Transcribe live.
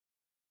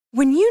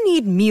When you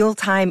need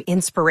mealtime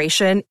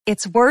inspiration,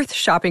 it's worth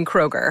shopping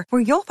Kroger,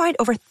 where you'll find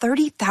over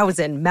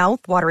 30,000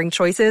 mouth-watering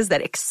choices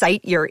that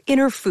excite your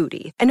inner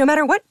foodie. And no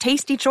matter what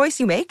tasty choice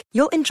you make,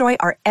 you'll enjoy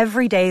our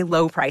everyday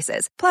low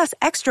prices, plus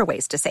extra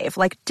ways to save,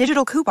 like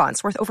digital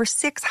coupons worth over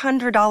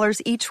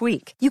 $600 each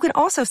week. You can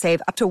also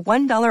save up to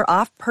 $1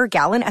 off per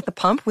gallon at the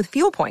pump with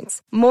fuel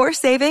points. More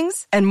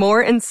savings and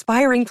more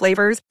inspiring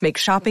flavors make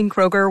shopping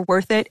Kroger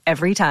worth it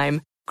every time.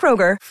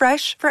 Kroger,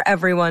 fresh for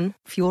everyone.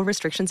 Fuel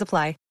restrictions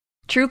apply.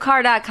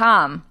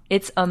 TrueCar.com.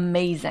 It's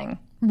amazing.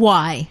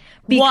 Why?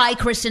 Why,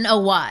 Kristen? Oh,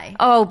 why?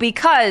 Oh,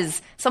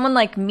 because someone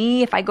like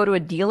me, if I go to a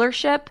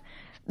dealership,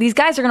 these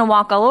guys are going to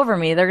walk all over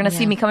me. They're going to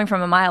see me coming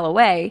from a mile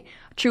away.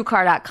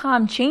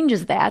 TrueCar.com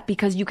changes that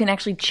because you can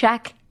actually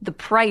check the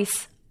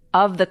price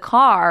of the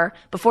car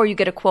before you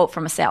get a quote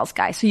from a sales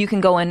guy. So you can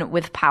go in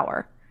with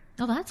power.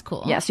 Oh, that's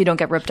cool. Yeah, so you don't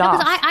get ripped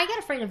off. I get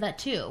afraid of that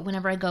too.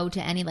 Whenever I go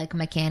to any like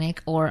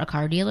mechanic or a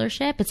car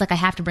dealership, it's like I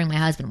have to bring my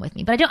husband with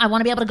me. But I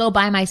want to be able to go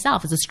by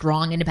myself as a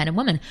strong, independent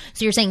woman.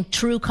 So you're saying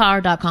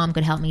TrueCar.com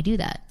could help me do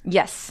that?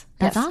 Yes.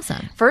 That's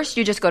awesome. First,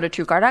 you just go to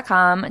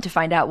TrueCar.com to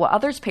find out what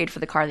others paid for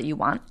the car that you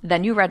want.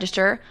 Then you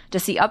register to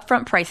see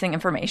upfront pricing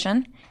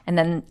information. And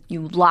then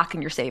you lock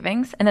in your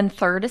savings. And then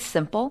third is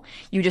simple.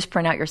 You just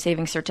print out your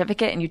savings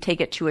certificate and you take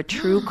it to a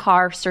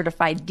TrueCar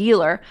certified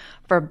dealer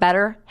for a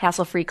better,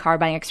 hassle-free car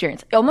buying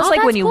experience. Almost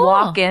like when you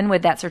walk in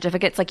with that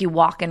certificate, it's like you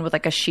walk in with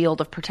like a shield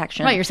of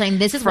protection. Right, you're saying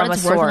this is what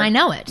it's worth and I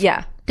know it.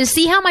 Yeah. To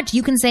see how much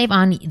you can save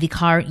on the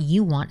car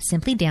you want,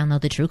 simply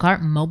download the TrueCar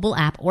mobile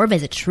app or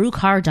visit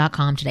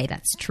TrueCar.com today.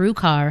 That's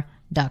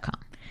TrueCar.com.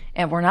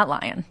 And we're not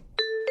lying.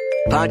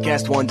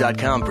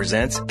 PodcastOne.com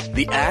presents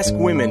the Ask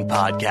Women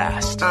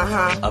Podcast.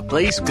 A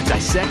place to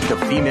dissect the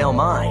female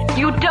mind.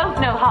 You don't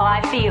know how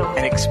I feel.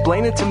 And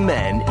explain it to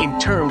men in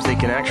terms they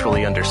can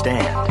actually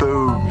understand.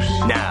 Boobs.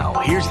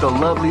 Now, here's the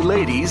lovely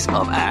ladies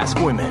of Ask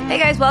Women. Hey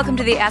guys, welcome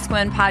to the Ask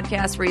Women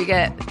Podcast where you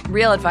get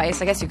real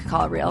advice. I guess you could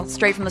call it real.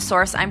 Straight from the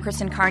source. I'm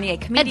Kristen Carney, a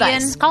comedian.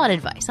 Advice. Call it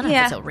advice. I don't know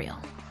if it's so real.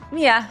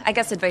 Yeah, I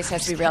guess advice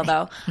has to be real,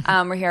 though.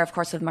 We're here, of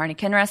course, with Marni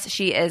Kinrys.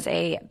 She is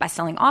a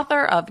best-selling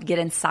author of Get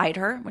Inside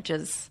Her, which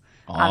is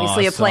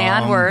obviously a play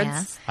on words.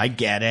 Yes. I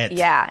get it.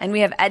 Yeah, and we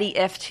have Eddie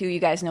Ifft, who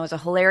you guys know is a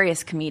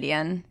hilarious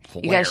comedian.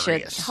 You guys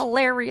should.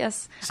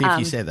 Hilarious. See if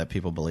you say that,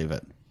 people believe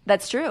it.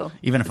 That's true.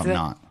 Even if I'm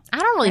not. I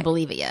don't really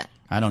believe it yet.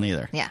 I don't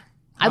either. Yeah.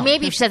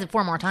 Maybe if she says it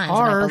 4 more times,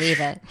 I might believe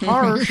it.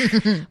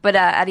 Harsh. But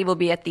Eddie will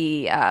be at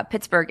the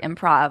Pittsburgh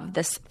Improv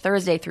this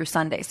Thursday through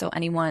Sunday. So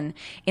anyone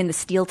in the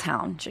Steel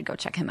Town should go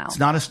check him out. It's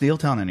not a steel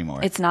town anymore.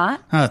 It's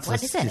not?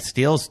 What is it?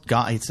 Steel's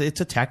got, it's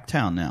a tech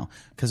town now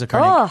because of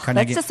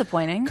That's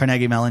disappointing.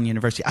 Carnegie Mellon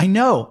University. I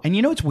know. And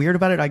you know what's weird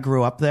about it? I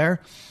grew up there.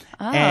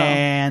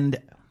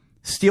 And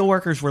steel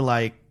workers were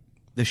like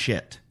the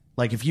shit.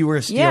 Like if you were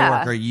a steel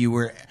worker, you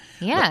were...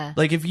 Yeah.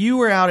 Like if you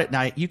were out at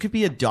night, you could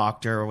be a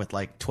doctor with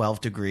like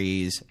 12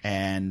 degrees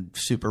and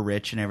super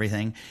rich and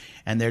everything.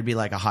 And there'd be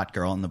like a hot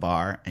girl in the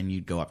bar and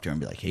you'd go up to her and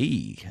be like,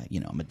 hey,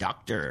 I'm a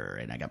doctor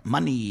and I got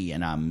money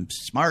and I'm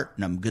smart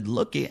and I'm good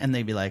looking. And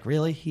they'd be like,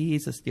 really?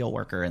 He's a steel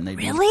worker. And they'd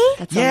Really?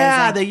 That's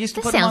yeah, amazing. they used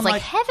to This put him on sounds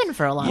like heaven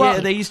for a lot of Yeah,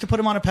 people. they used to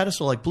put him on a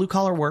pedestal, like blue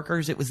collar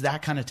workers. It was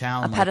that kind of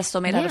town. A pedestal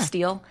made out of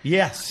steel?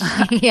 Yes.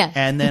 Yeah.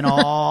 And then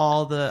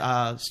all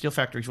the steel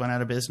factories went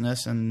out of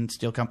business and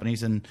steel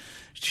companies and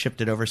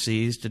shipped it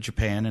overseas to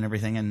Japan and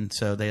everything. And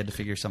so they had to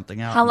figure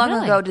something out. How long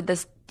Really? ago did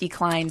this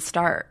decline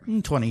start?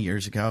 20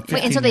 years ago.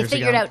 Wait, and so 15 they years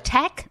figured ago. out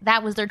tech?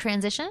 That was their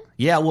transition?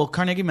 Yeah, well,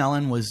 Carnegie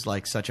Mellon was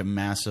like such a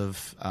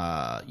massive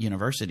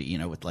university,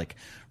 with like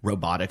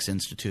robotics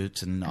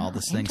institutes and all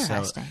this thing.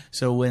 interesting.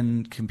 So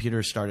when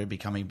computers started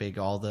becoming big,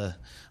 all the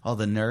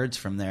nerds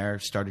from there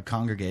started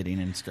congregating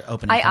and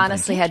opening. I companies.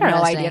 honestly had no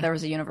Interesting. idea there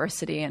was a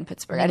university in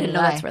Pittsburgh. I didn't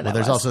know Neither that's where did I. that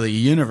Well, there's was. also the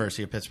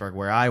University of Pittsburgh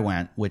where I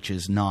went, which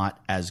is not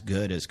as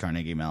good as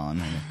Carnegie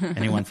Mellon. And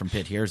anyone from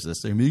Pitt hears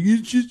this, they're like,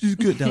 it's just as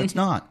good. No, it's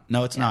not.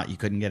 No, it's not. You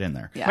couldn't get in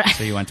there. Yeah.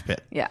 So you went to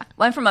Pitt. Yeah.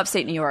 Well, I'm from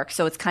upstate New York,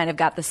 so it's kind of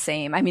got the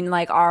same. I mean,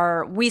 like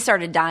we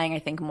started dying, I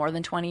think, more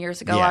than 20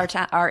 years ago,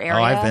 Yeah. our area.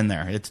 Oh, I've been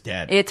there. It's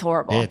dead. It's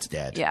horrible. It's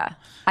dead. Yeah.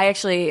 I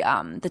actually,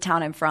 the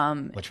town I'm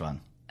from, Which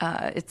one?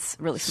 it's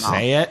really small.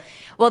 Say it.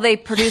 Well, they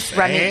produce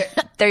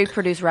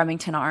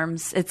Remington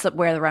Arms. It's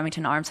where the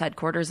Remington Arms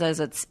headquarters is.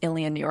 It's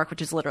Ilion, New York,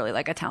 which is literally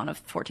like a town of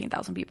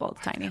 14,000 people.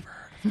 It's tiny.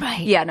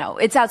 Right. Yeah, no.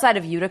 It's outside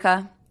of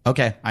Utica.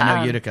 Okay. I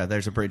know Utica.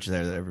 There's a bridge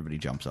there that everybody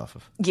jumps off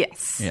of.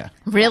 Yes. Yeah.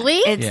 Really?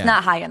 It's Yeah.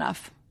 not high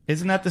enough.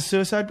 Isn't that the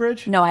Suicide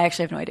Bridge? No, I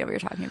actually have no idea what you're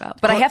talking about.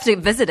 But I have to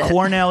visit it.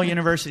 Cornell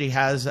University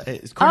has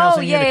Cornell's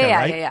in yeah, Utica, yeah,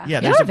 right? yeah.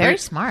 there's You're a very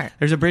bridge- smart.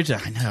 There's a bridge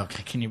that I know.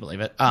 Can you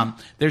believe it?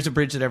 There's a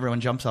bridge that everyone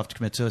jumps off to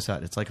commit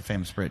suicide. It's like a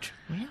famous bridge.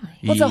 Really?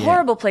 Well, it's a Yeah.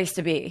 horrible place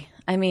to be.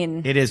 I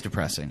mean, It is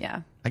depressing.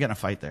 Yeah. I got in a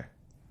fight there.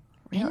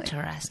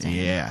 Interesting.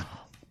 Yeah.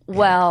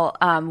 well,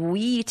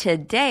 we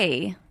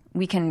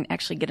can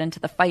actually get into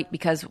the fight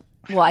because,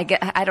 well,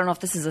 I don't know if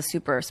this is a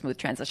super smooth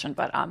transition,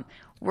 but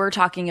we're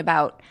talking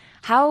about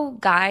how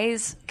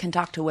guys can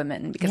talk to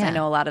women because I Yeah.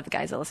 know a lot of the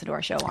guys that listen to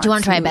our show aren't. Do you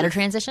want to try a smooth. better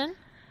transition?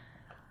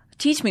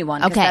 Teach me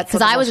one. Okay,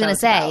 because I was going to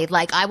say,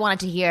 like, I wanted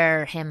to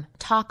hear him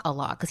talk a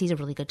lot because he's a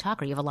really good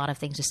talker. You have a lot of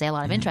things to say, a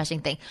lot of interesting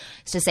things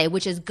to say,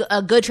 which is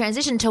a good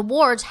transition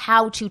towards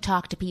how to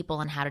talk to people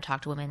and how to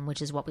talk to women,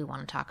 which is what we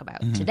want to talk about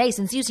today,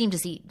 since you seem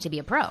to be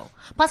a pro.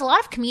 Plus, a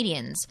lot of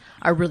comedians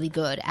are really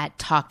good at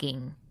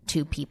talking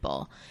to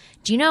people.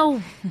 Do you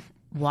know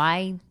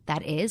why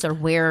that is or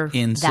where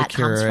that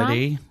comes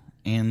from?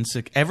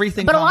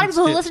 Everything. But a lot of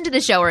people who listen to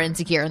the show are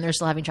insecure and they're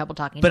still having trouble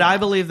talking. But I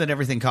believe that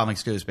everything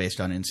comics do is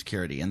based on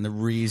insecurity, and the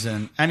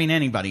reason, I mean,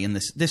 anybody in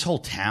this whole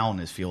town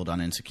is fueled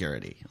on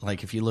insecurity.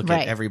 Like if you look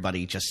at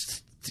everybody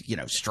just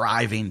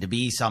striving to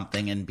be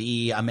something and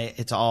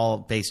it's all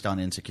based on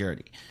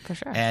insecurity. For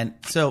sure. And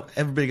so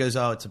everybody goes,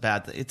 "Oh, it's a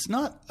bad thing." It's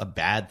not a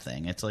bad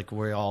thing. It's like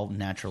we're all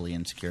naturally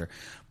insecure,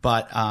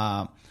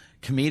 but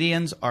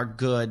comedians are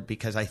good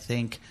because I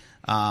think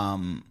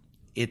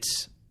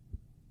it's.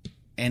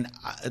 And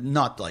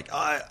not like,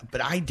 but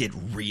I did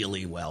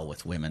really well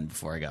with women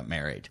before I got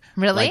married.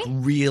 Really? Like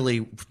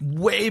really,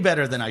 way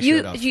better than I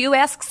should have. You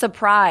ask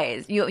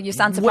surprised. You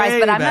sound surprised,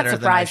 but I'm not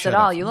surprised at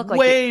all. You look like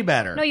way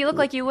better. No, you look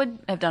like you would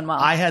have done well.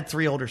 I had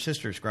 3 older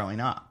sisters growing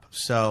up,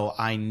 so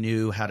I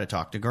knew how to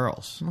talk to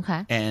girls.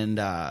 Okay. And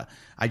I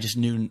just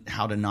knew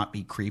how to not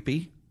be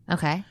creepy.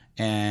 Okay.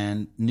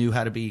 And knew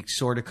how to be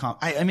sort of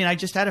I mean, I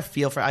just had a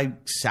feel for I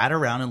sat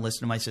around and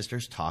listened to my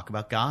sisters talk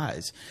about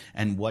guys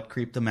and what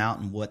creeped them out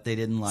and what they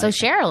didn't like. So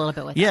share a little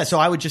bit with us. Yeah, so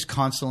I would just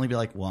constantly be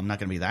like, well, I'm not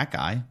going to be that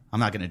guy. I'm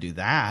not going to do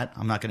that.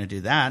 I'm not going to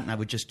do that. And I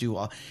would just do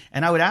all.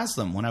 And I would ask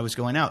them when I was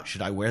going out,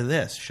 should I wear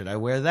this? Should I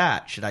wear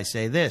that? Should I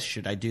say this?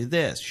 Should I do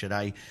this? Should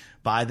I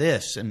buy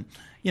this? And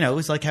it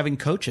was like having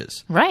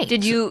coaches. Right.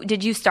 Did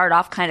you start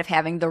off kind of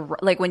having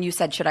like when you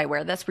said, should I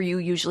wear this? Were you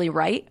usually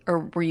right or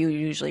were you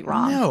usually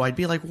wrong? No, I'd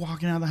be like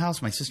walking out of the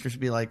house. My sisters would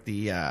be like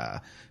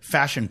the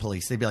fashion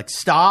police. They'd be like,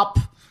 stop.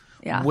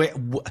 Yeah.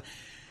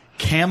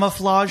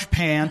 Camouflage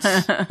pants,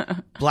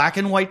 black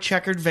and white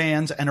checkered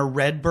Vans, and a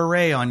red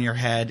beret on your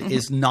head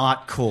is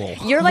not cool.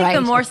 You're like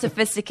the more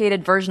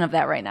sophisticated version of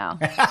that right now.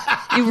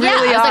 You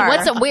really are.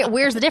 Like,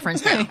 where's the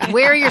difference now?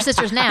 Where are your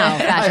sisters now,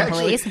 fashion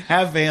police?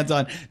 Have Vans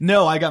on.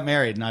 No, I got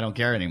married and I don't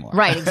care anymore.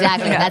 Right,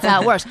 exactly. That's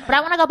how it works. But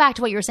I want to go back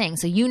to what you were saying.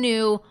 So you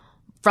knew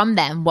from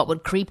them what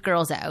would creep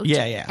girls out.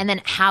 Yeah. And then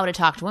how to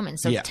talk to women.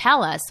 So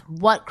tell us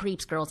what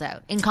creeps girls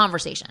out in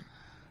conversation.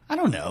 I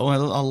don't know.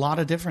 A lot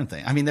of different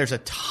things. I mean, there's a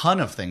ton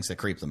of things that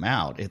creep them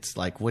out. It's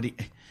like, what are you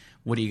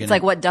going to... It's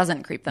like what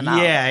doesn't creep them out.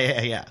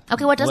 Yeah.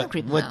 Okay, what doesn't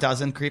creep them out? What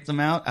doesn't creep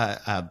them out?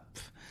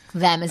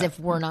 Them, as if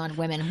we're not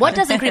women. What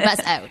doesn't creep us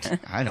out?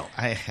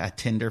 A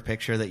Tinder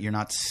picture that you're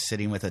not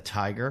sitting with a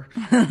tiger.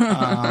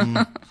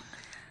 I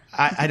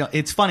don't...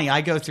 It's funny.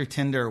 I go through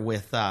Tinder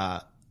with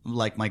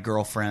like my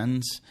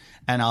girlfriends,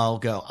 and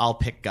I'll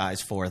pick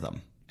guys for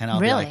them. And I'll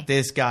be like,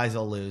 this guy's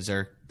a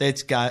loser.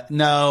 This guy,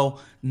 no.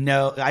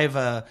 I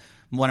have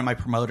one of my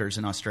promoters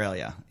in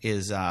Australia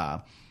is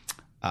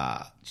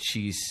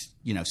she's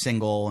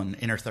single and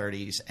in her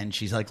 30s, and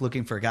she's like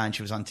looking for a guy, and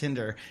she was on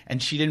Tinder,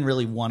 and she didn't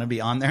really want to be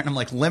on there, and I'm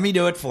like, let me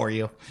do it for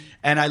you.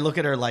 And I look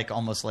at her like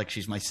almost like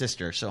she's my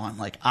sister, so I'm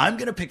like, I'm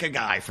gonna pick a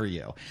guy for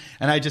you,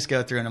 and I just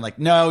go through and I'm like,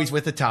 no, he's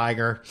with a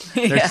tiger.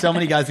 There's so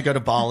many guys that go to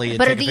Bali and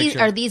but take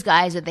are these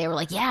guys that they were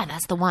like, yeah,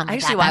 that's the one, I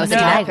like, actually that guy want with to the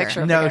see that tiger.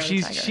 picture. No,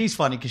 she's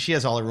funny because she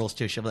has all her rules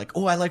too. She'll be like,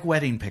 oh, I like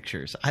wedding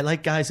pictures. I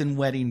like guys in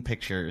wedding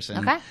pictures.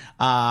 And,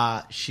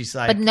 she's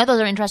like, but no, those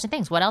are interesting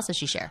things. What else does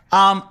she share?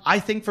 I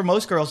think for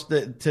most girls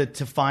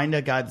to find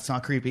a guy that's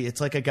not creepy, it's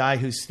like a guy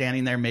who's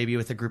standing there maybe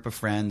with a group of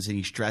friends and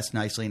he's dressed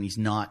nicely and he's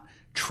not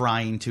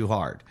trying too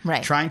hard.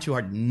 Right. Trying too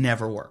hard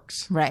never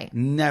works. Right.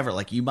 Never.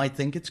 Like you might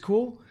think it's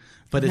cool,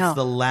 but it's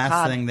the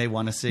last thing they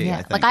want to see. Yeah.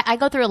 I think. Like I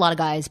go through a lot of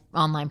guys'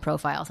 online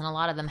profiles, and a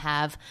lot of them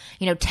have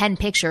 10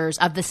 pictures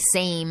of the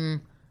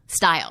same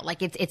style.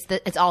 Like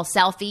it's all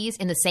selfies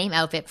in the same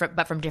outfit,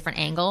 but from different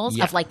angles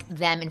of like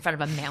them in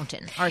front of a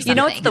mountain or something. You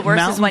know what's the worst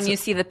Mountains is when you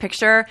see the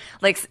picture,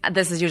 like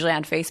this is usually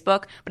on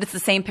Facebook, but it's the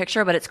same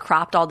picture, but it's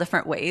cropped all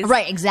different ways.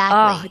 Right,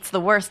 exactly. Oh, it's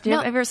the worst.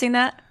 Have you ever seen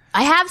that?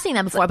 I have seen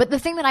that before, but the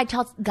thing that I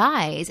tell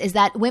guys is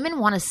that women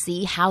want to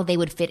see how they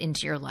would fit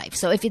into your life.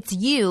 So if it's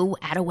you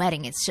at a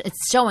wedding, it's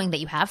showing that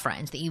you have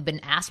friends, that you've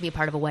been asked to be a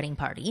part of a wedding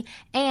party,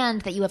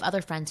 and that you have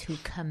other friends who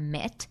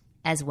commit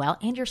as well,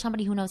 and you're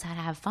somebody who knows how to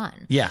have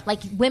fun. Yeah. Like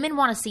women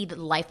want to see the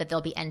life that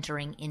they'll be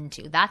entering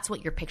into. That's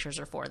what your pictures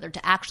are for. They're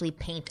to actually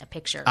paint a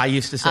picture I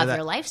used to say of that.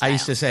 their lifestyle. I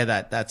used to say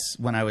that. That's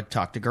when I would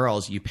talk to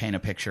girls, you paint a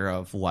picture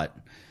of what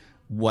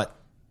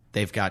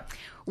they've got.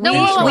 We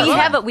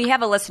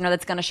have a listener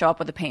that's going to show up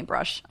with a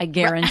paintbrush. I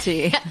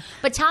guarantee.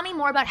 But tell me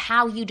more about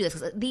how you do this.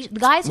 'Cause the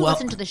guys who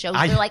listen to the show,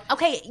 they're like,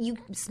 okay, you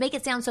make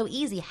it sound so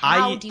easy.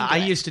 How do you do it? I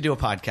used to do a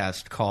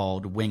podcast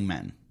called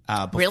Wingmen.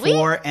 Before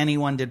Really?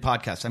 anyone did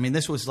podcasts. I mean,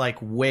 this was like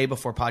way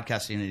before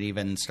podcasting had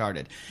even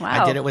started. Wow.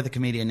 I did it with a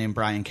comedian named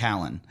Brian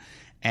Callen.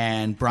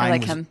 And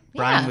Brian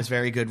was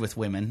very good with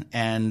women.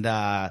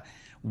 And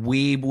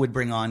we would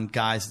bring on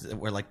guys that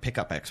were like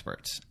pickup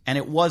experts. And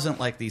it wasn't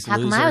like these How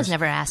losers. come I was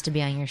never asked to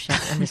be on your show?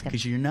 I'm just kidding.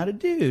 Because you're not a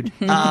dude.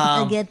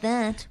 I get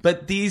that.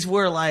 But these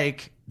were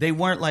like they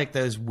weren't like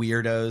those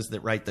weirdos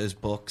that write those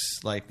books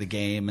like The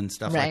Game and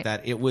stuff like Right.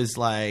 that. It was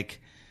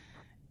like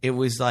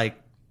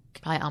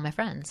Probably all my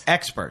friends.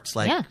 experts,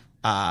 like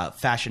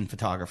fashion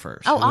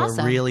photographers Oh, who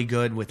awesome. are really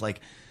good with like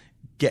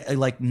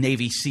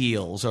Navy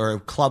SEALs or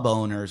club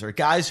owners or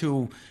guys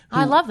who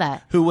I love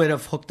that. who would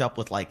have hooked up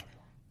with like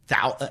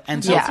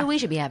and so That's what we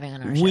should be having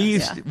on our show. we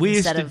used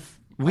Instead to, of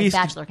we used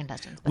to- Bachelor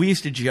contestants. But we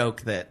used to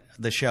joke that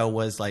the show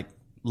was like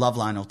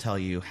Loveline will tell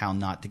you how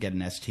not to get an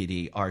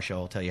STD. Our show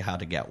will tell you how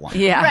to get one.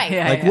 Yeah. Right.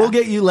 Yeah, Like yeah. we'll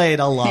get you laid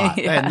a lot,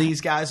 Yeah. and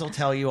these guys will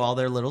tell you all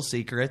their little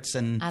secrets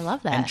and I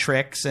love that. and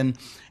tricks and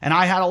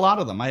I had a lot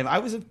of them. I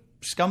was a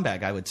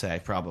scumbag, I would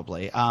say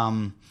probably.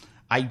 I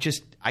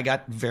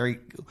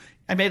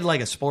made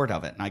like a sport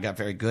of it, and I got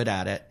very good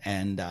at it,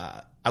 and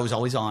I was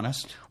always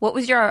honest. What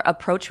was your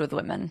approach with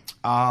women?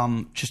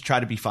 Just try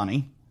to be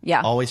funny.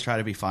 Yeah. Always try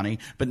to be funny,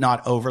 but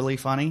not overly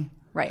funny.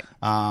 Right.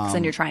 'Cause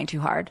then you're trying too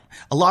hard.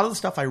 A lot of the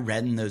stuff I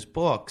read in those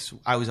books,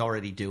 I was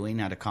already doing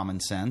out of common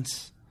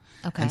sense.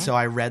 okay. And so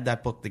I read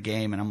that book, The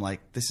Game, and I'm like,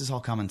 this is all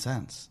common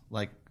sense.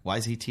 Like, why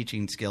is he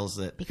teaching skills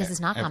that... because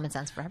it's not common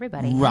sense for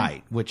everybody.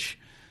 Right, which...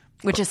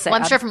 Which is sad.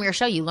 Well, I'm sure from your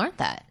show you learned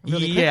that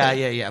really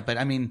quickly. Yeah. But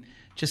I mean,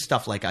 just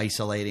stuff like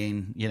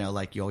isolating,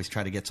 like you always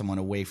try to get someone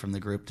away from the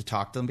group to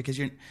talk to them because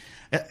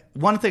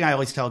one thing I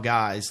always tell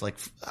guys, like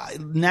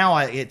now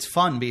it's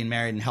fun being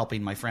married and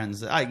helping my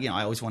friends. I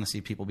always want to see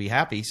people be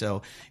happy.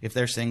 So if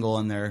they're single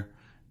and they're,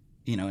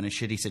 in a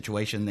shitty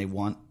situation, they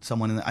want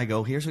someone, I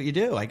go, here's what you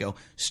do. I go,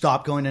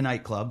 stop going to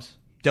nightclubs.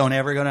 Don't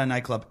ever go to a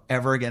nightclub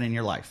ever again in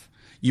your life.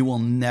 You will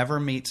never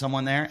meet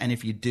someone there, and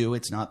if you do,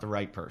 it's not the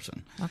right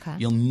person. Okay.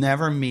 You'll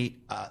never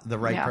meet the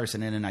right Yeah.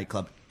 person in a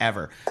nightclub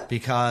ever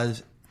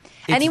because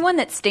Anyone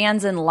that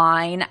stands in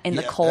line in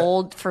the Yeah,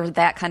 cold for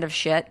that kind of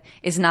shit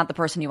is not the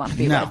person you want to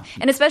be No. with.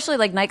 And especially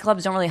like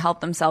nightclubs don't really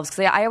help themselves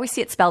because I always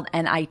see it spelled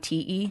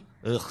NITE.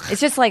 Ugh.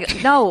 It's just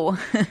like, no,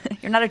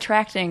 you're not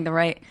attracting the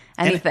right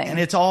anything. And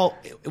it's all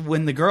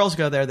when the girls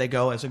go there, they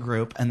go as a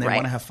group and they Right.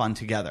 want to have fun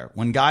together.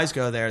 When guys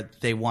go there,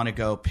 they want to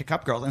go pick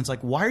up girls, and it's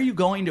like, why are you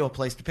going to a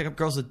place to pick up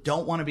girls that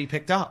don't want to be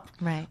picked up?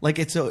 Right. Like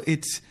it's So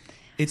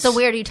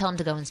where do you tell them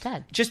to go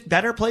instead? just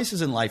better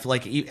places in life,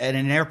 like at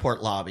an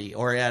airport lobby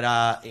or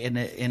at in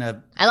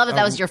a. I love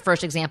that was your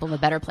first example of a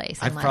better place.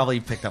 I've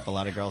probably picked up a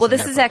lot of girls. Well, in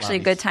this is airport actually a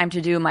lobbies. good time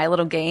to do my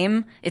little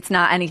game. It's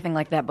not anything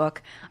like that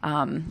book,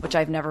 which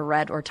I've never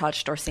read or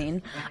touched or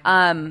seen.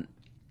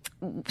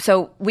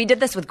 So we did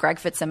this with Greg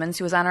Fitzsimmons,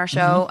 who was on our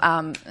show.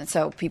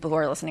 So people who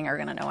are listening are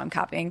going to know I'm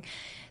copying.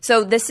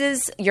 So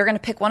you're going to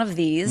pick one of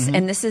these,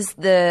 and this is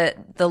the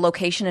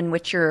location in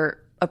which you're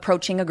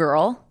approaching a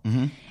girl,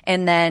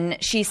 and then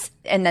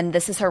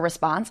this is her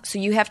response. So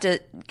you have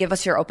to give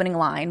us your opening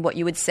line, what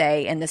you would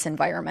say in this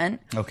environment.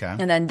 Okay.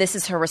 And then this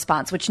is her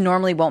response, which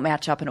normally won't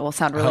match up and it will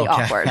sound really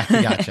Okay. awkward.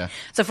 Gotcha.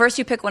 So first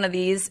you pick one of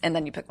these, and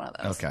then you pick one of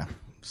those. Okay,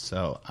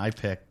 so I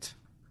picked.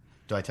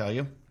 Do I tell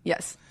you?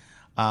 Yes.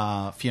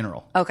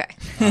 Funeral. Okay.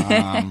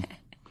 And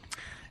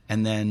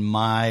then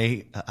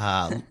my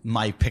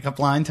pickup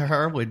line to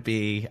her would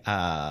be,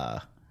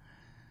 ever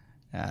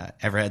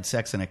had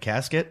sex in a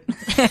casket?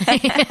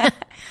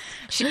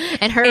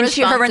 And her And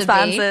response, her would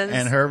response be, is,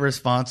 And her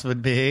response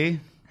would be,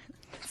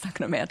 it's not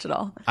going to match at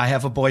all. I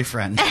have a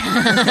boyfriend. so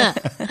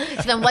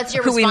then what's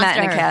your Who we response met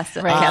in to a her?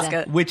 casket. Right.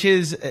 casket. Which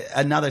is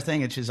another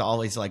thing, which is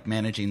always like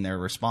managing their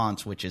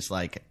response, which is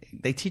like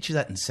they teach you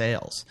that in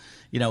sales.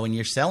 When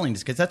you're selling,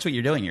 because that's what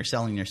you're doing. You're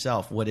selling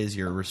yourself. What is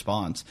your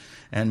response?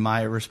 And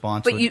my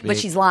response would be, But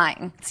she's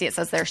lying. See, it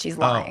says there she's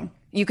lying.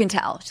 You can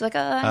tell. She's like,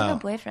 I have a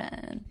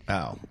boyfriend.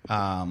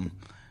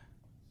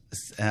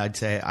 and I'd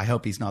say, I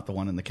hope he's not the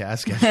one in the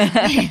casket.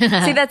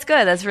 See, that's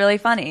good. That's really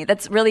funny.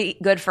 That's really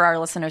good for our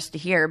listeners to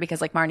hear because,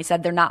 like Marnie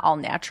said, they're not all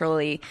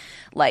naturally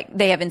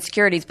they have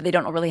insecurities, but they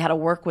don't know really how to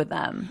work with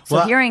them. So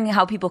Well, hearing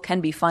how people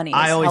can be funny is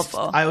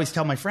helpful. I always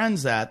tell my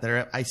friends that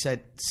I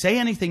said, say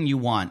anything you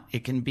want.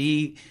 It can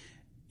be,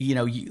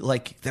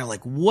 they're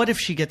like, what if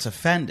she gets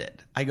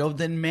offended? I go,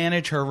 then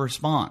manage her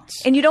response.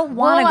 And you don't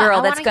want Well, a girl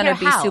I that's wanna going to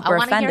hear be how. super I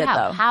wanna hear offended,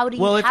 how. though. How do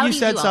you? Well, if how you do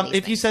said do all something,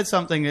 these if you said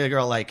something to a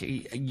girl like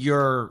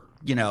you're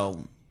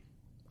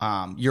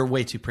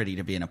way too pretty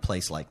to be in a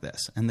place like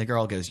this, and the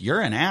girl goes, "You're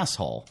an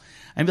asshole,"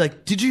 I'd be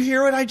like, "Did you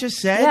hear what I just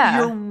said? Yeah.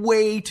 You're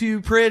way too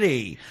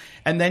pretty."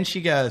 And then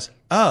she goes,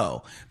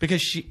 "Oh,"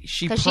 because she 'Cause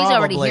she's probably,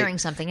 already hearing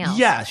something else.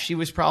 Yeah, she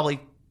was probably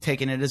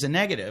taking it as a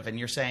negative, and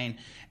you're saying,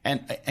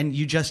 and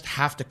you just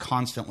have to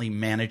constantly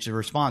manage the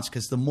response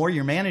because the more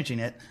you're managing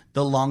it,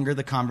 the longer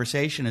the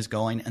conversation is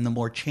going, and the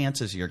more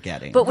chances you're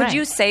getting. But would Right.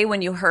 you say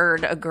when you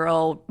heard a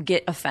girl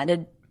get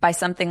offended by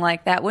something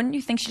like that, wouldn't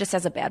you think she just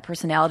has a bad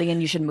personality and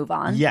you should move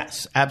on?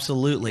 Yes,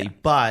 absolutely.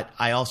 But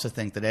I also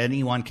think that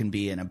anyone can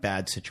be in a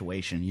bad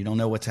situation. You don't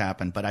know what's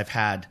happened, but I've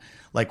had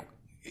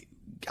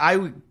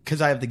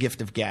because I have the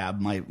gift of gab.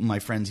 My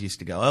friends used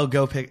to go, "Oh,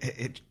 go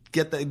pick."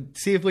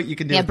 See if what you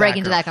can do. Yeah, with break that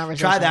into girl. that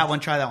conversation. Try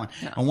that one.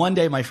 And one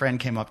day my friend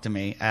came up to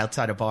me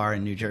outside a bar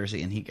in New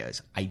Jersey and he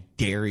goes, "I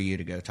dare you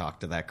to go talk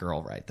to that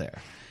girl right there."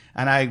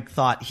 And I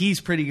thought he's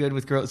pretty good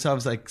with girls. So I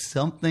was like,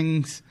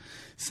 something's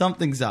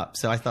up.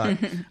 So I thought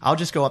I'll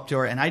just go up to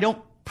her, and I don't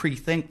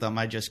pre-think them.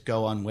 I just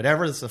go on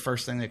whatever is the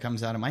first thing that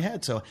comes out of my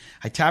head. So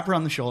I tap her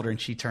on the shoulder and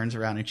she turns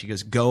around and she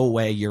goes, "Go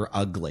away, you're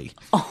ugly."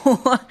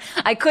 Oh,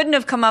 I couldn't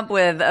have come up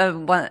with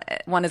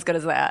one as good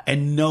as that.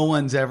 And no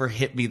one's ever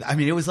hit me. I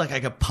mean, it was like I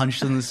got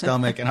punched in the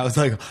stomach and I was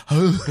like,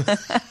 oh.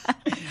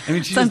 I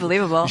mean, It's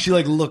unbelievable. She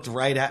like looked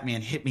right at me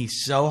and hit me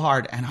so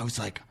hard. And I was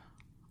like,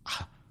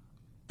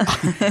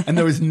 and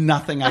there was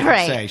nothing I could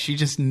Right. say. She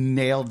just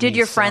nailed me. Did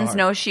your so friends hard.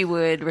 know she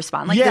would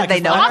respond? Like, Yeah, did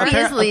they 'cause know?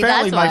 Obviously, apparently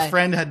that's my why.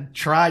 friend had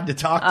tried to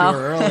talk to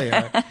her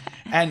earlier.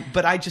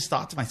 But I just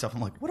thought to myself,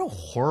 I'm like, what a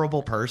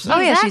horrible person. Oh,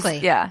 yeah, Exactly.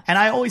 she's, yeah. And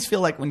I always feel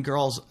like when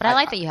girls, But I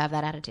like that you have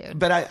that attitude.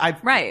 but I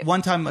Right.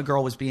 one time a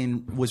girl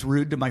was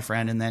rude to my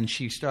friend, and then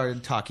she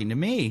started talking to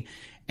me,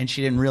 and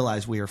she didn't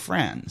realize we were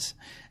friends.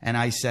 And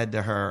I said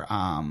to her,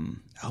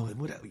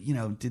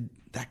 did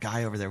that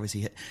guy over there, was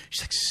he hit?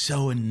 She's like,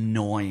 so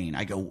annoying.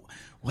 I go,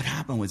 what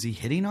happened? Was he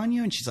hitting on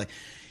you? And she's like,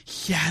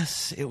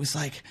 yes. It was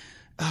like,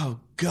 oh,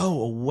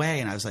 go away.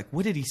 And I was like,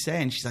 what did he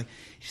say? And she's like,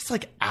 he just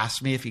like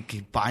asked me if he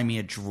could buy me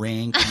a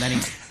drink. And then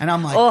and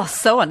I'm like, Oh,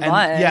 so annoying.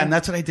 and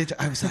that's what I did.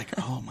 I was like,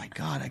 oh my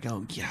God. I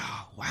go, yeah,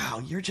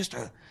 wow, you're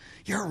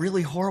a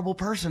really horrible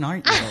person,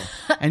 aren't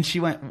you? And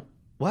she went,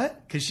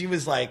 what? Because she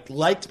was like,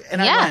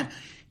 and I Yeah. went,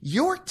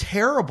 you're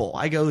terrible.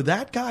 I go,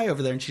 that guy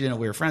over there, and she didn't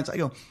know we were friends. I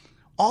go,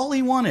 all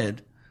he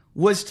wanted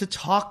was to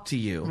talk to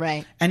you.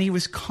 Right. And he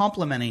was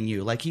complimenting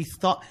you. Like he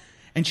thought,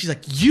 and she's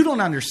like, you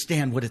don't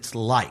understand what it's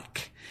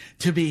like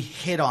to be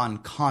hit on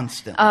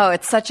constantly. Oh,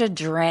 it's such a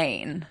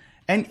drain.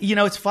 And,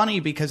 it's funny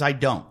because I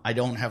don't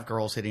have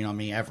girls hitting on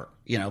me ever,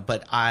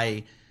 but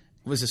I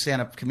was a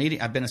stand-up comedian.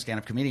 I've been a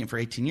stand-up comedian for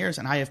 18 years,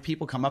 and I have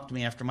people come up to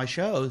me after my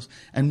shows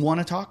and want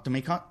to talk to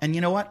me. And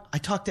you know what? I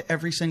talk to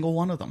every single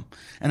one of them,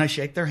 and I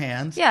shake their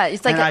hands. Yeah,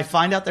 it's like and I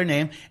find out their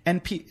name,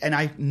 and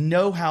I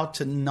know how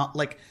to not,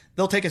 like,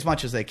 they'll take as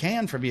much as they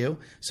can from you,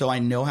 so I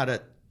know how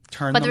to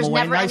turn But them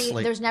away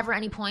nicely. there's never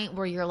any point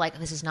where you're like,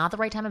 this is not the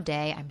right time of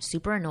day. I'm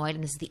super annoyed,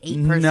 and this is the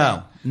 8th person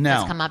No.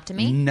 that's come up to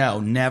me.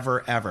 No,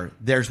 never, ever.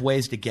 There's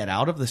ways to get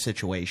out of the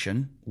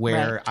situation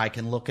where Right. I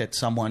can look at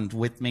someone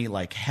with me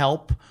like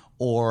help,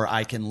 or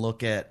I can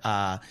look at,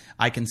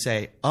 I can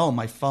say, oh,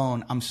 my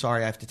phone, I'm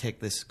sorry, I have to take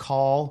this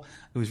call.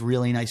 It was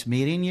really nice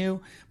meeting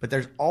you. But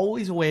there's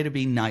always a way to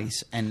be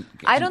nice. And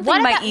I don't What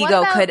think my about- what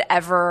ego about- could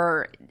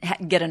ever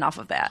get enough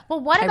of that. Well,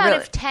 what I about really-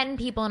 if 10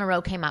 people in a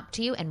row came up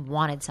to you and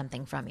wanted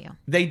something from you?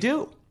 They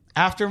do.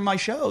 After my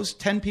shows,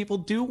 10 people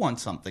do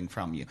want something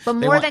from you. But They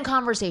more want- than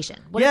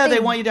conversation. What if Yeah, they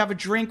want you to have a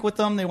drink with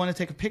them. They want to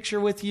take a picture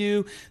with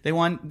you. They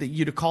want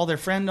you to call their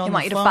friend on the phone. They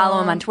want you to follow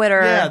them on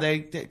Twitter. Yeah, they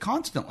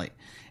constantly.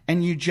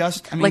 And you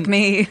just, I mean, Like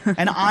me.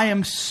 And I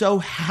am so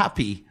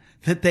happy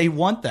that they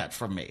want that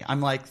from me.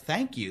 I'm like,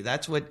 thank you.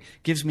 That's what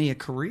gives me a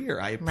career.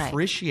 I Right.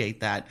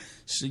 appreciate that.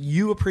 So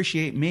you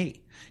appreciate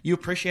me. You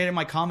appreciated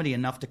my comedy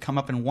enough to come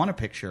up and want a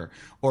picture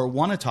or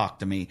want to talk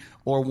to me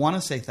or want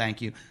to say thank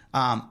you.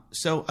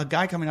 So a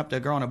guy coming up to a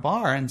girl in a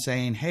bar and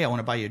saying, hey, I want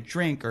to buy you a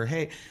drink, or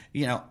hey,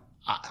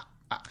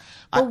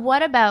 But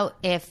what about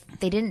if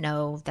they didn't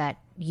know that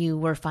you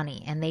were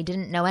funny and they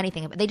didn't know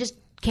anything about it? They just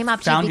came up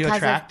to Found you you because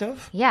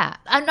attractive? Yeah.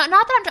 Not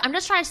that I'm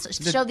just trying to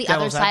show the other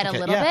devil's side a advocate,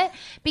 little yeah. bit,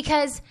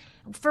 because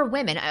for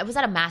women, I was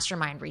at a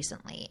mastermind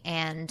recently,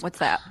 and What's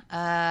that?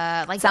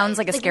 like Sounds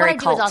like a scary what I do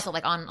cult. is also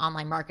like on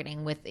online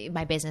marketing with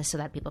my business so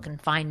that people can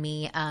find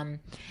me. And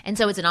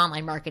so it's an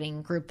online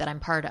marketing group that I'm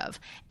part of.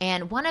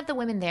 And one of the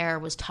women there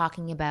was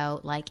talking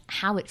about like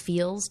how it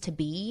feels to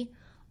be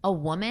a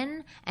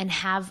woman and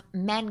have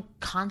men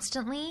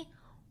constantly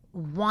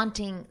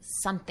wanting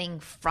something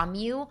from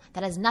you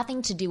that has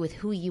nothing to do with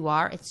who you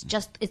are.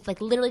 It's like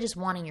literally just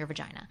wanting your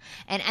vagina.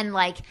 And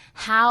like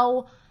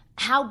how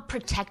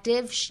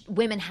protective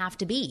women have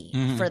to be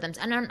for them.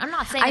 And I'm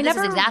not saying I this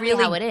never is exactly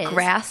really how it is.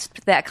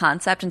 grasped that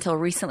concept until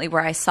recently,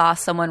 where I saw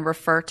someone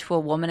refer to a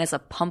woman as a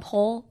pump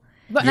hole.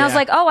 And I was Yeah.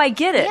 like, oh, I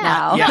get it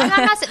now. Yeah.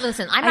 I'm not saying,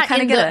 listen, I'm I not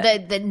kinda in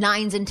get the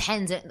 9s and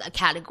 10s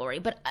category,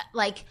 but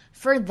like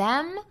for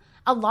them,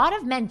 a lot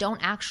of men don't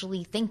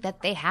actually think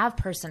that they have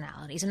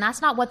personalities, and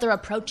that's not what they're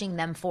approaching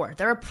them for.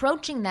 They're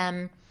approaching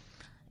them,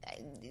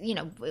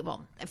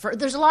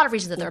 there's a lot of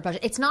reasons that they're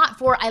approaching. It's not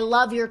for, I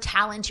love your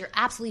talent, you're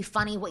absolutely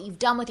funny, what you've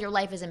done with your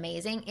life is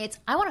amazing. It's,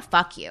 I want to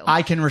fuck you.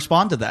 I can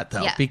respond to that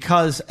though, Yeah.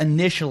 because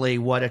initially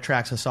what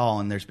attracts us all,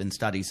 and there's been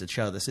studies that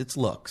show this, it's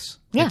looks.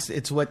 Yeah.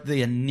 It's what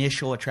the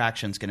initial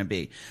attraction is going to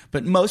be.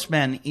 But most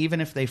men, even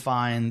if they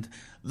find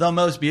the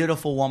most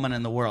beautiful woman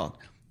in the world,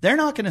 they're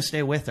not going to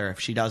stay with her if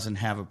she doesn't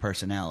have a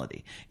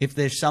personality. If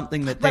there's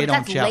something that they Right, but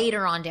don't that's gel.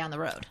 later on down the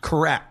road.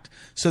 Correct.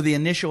 So the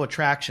initial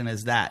attraction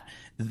is that.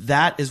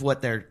 That is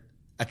what they're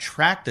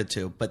attracted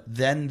to, but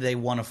then they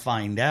want to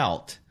find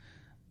out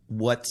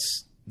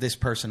what's this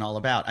person all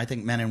about. I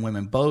think men and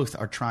women both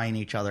are trying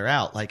each other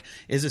out. Like,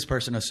 is this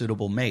person a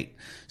suitable mate?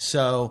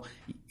 So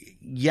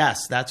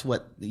yes, that's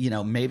what,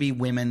 maybe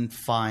women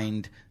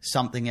find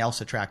something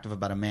else attractive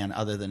about a man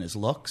other than his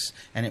looks,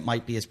 and it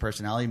might be his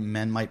personality.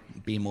 Men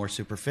might be more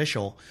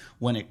superficial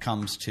when it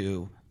comes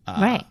to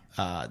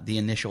the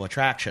initial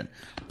attraction.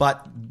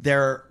 But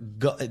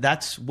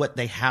that's what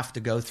they have to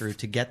go through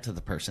to get to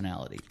the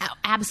personality.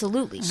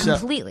 Absolutely.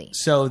 Completely.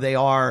 So they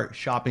are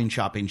shopping.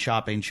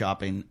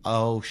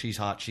 Oh, she's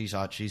hot.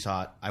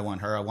 I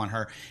want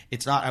her.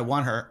 It's not I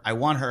want her. I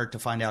want her to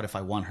find out if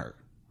I want her,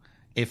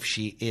 if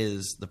she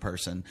is the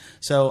person.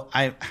 So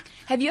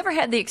have you ever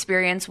had the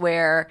experience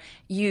where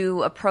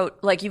you've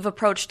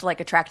approached like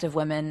attractive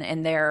women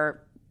and their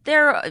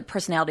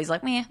personality's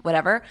like meh,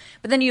 whatever.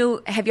 But then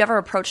have you ever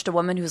approached a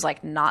woman who's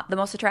like not the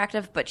most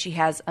attractive, but she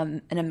has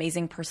an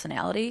amazing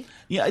personality?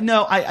 Yeah,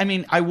 no, I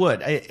mean, I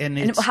would.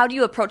 And how do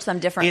you approach them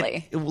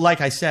differently? Like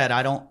I said,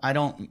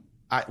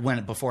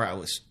 before I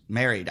was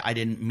married, I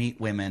didn't meet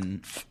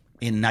women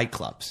in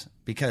nightclubs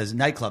because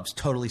nightclubs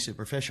totally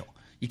superficial.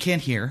 You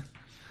can't hear.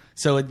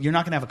 So you're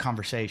not going to have a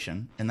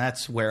conversation, and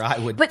that's where I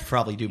would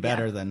probably do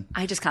better than...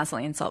 I just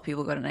constantly insult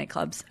people who go to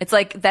nightclubs. It's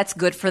like that's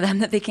good for them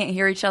that they can't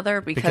hear each other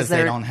because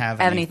they don't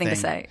have anything to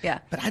say. Yeah,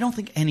 but I don't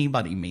think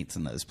anybody meets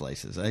in those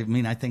places. I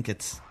mean, I think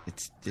it's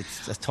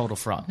a total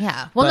fraud.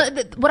 Yeah. Well,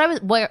 what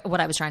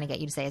I was trying to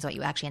get you to say is what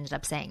you actually ended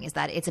up saying is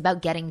that it's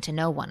about getting to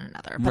know one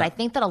another. But I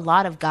think that a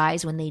lot of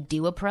guys, when they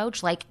do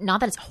approach, like,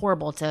 not that it's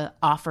horrible to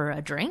offer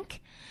a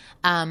drink,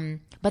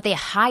 but they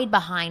hide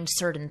behind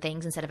certain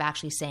things instead of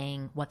actually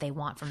saying what they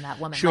want from that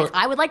woman. Sure. Like,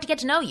 I would like to get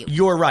to know you.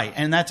 You're right.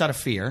 And that's out of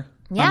fear.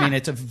 Yeah. I mean,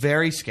 it's a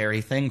very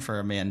scary thing for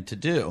a man to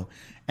do.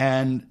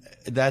 And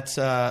that's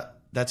a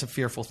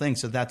fearful thing.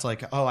 So that's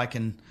like, oh,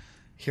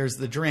 here's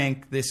the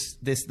drink. This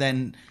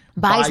then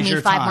buys me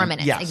your 5 time. more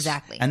minutes. Yes.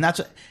 Exactly. And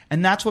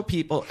that's what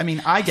people, I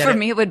mean, I get For it.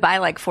 me, it would buy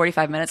like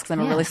 45 minutes because I'm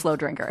a really slow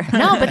drinker.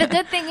 No, but the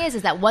good thing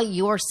is that what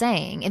you're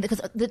saying, and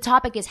because the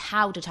topic is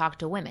how to talk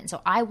to women.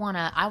 So I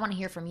wanna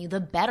hear from you the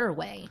better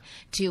way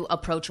to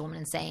approach a woman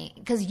and say,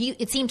 because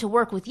it seemed to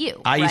work with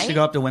you. I used to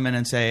go up to women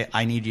and say,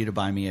 I need you to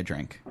buy me a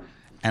drink.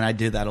 And I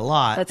did that a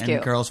lot. That's and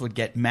cute. Girls would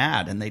get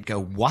mad and they'd go,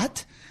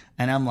 what?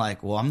 And I'm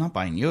like, well, I'm not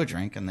buying you a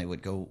drink. And they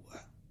would go,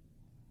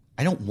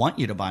 I don't want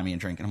you to buy me a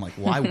drink. And I'm like,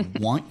 well, I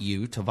want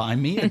you to buy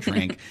me a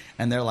drink.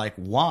 And they're like,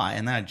 why?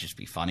 And then I'd just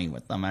be funny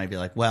with them. I'd be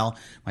like, well,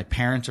 my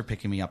parents are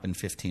picking me up in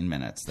 15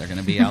 minutes. They're going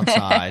to be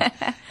outside.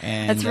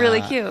 And that's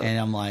really cute. And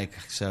I'm like,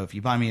 so if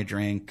you buy me a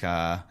drink,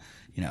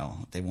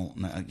 they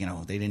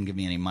won't, they didn't give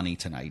me any money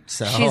tonight.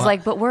 So she's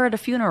like, but we're at a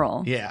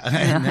funeral. Yeah.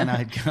 And then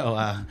I'd go,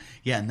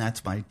 and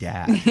that's my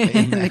dad.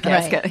 In the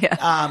casket. Right.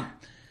 Yeah.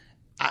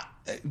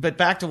 But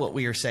back to what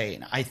we were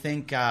saying, I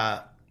think,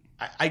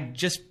 I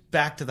just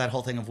back to that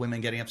whole thing of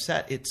women getting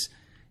upset.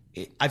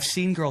 I've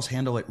seen girls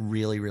handle it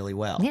really, really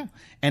well. Yeah.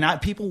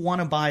 And people want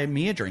to buy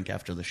me a drink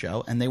after the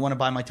show, and they want to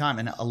buy my time.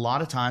 And a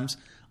lot of times,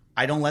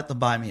 I don't let them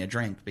buy me a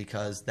drink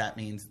because that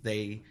means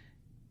they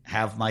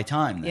have my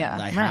time.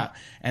 Yeah,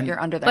 and you're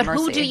under their But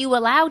mercy. who do you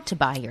allow to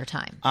buy your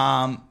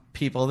time?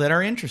 People that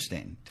are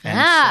interesting.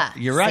 And so,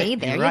 you're right. See,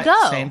 there you're you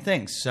go. Same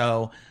thing.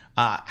 So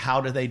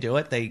how do they do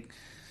it?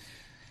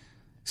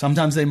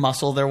 Sometimes they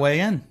muscle their way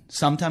in.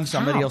 Sometimes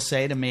somebody will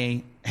say to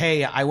me,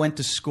 hey, I went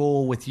to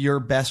school with your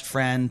best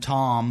friend,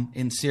 Tom,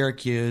 in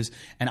Syracuse,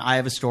 and I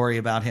have a story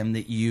about him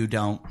that you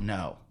don't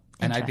know.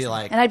 And I'd be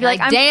like, I'm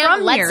damn,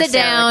 from let's near sit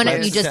down.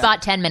 Syracuse. You just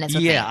bought 10 minutes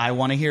with me. yeah, I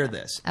want to hear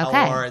this.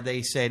 Okay. Or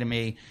they say to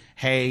me,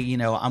 hey,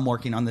 I'm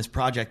working on this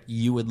project.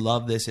 You would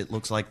love this. It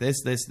looks like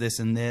this,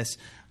 and this.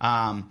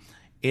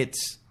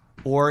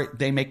 Or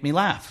they make me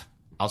laugh.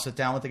 I'll sit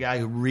down with the guy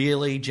who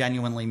really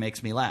genuinely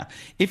makes me laugh.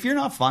 If you're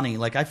not funny,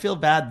 like, I feel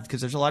bad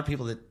because there's a lot of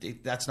people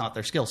that's not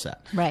their skill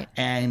set. Right.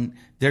 And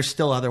there's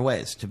still other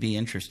ways to be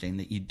interesting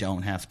that you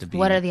don't have to be.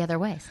 What are the other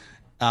ways?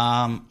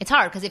 It's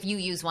hard because if you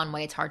use one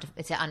way, it's hard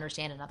to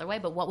understand another way.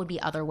 But what would be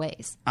other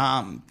ways?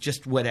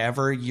 Just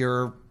whatever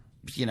your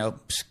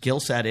skill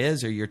set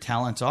is or your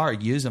talents are,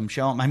 use them,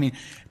 show them. I mean,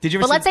 did you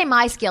ever? But let's say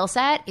my skill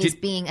set is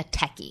being a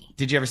techie.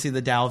 Did you ever see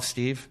the Tao of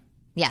Steve?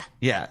 Yeah.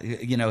 Yeah,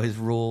 his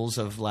rules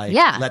of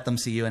let them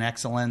see you in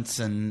excellence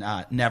and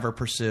never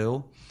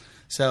pursue.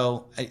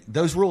 So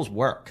those rules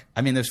work.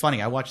 I mean, it's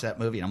funny. I watched that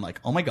movie and I'm like,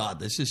 oh my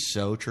God, this is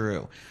so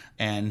true.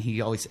 And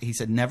he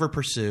said, never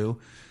pursue,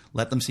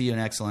 let them see you in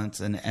excellence,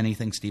 and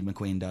anything Steve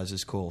McQueen does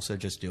is cool. So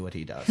just do what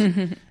he does.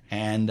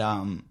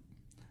 And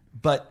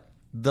but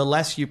the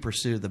less you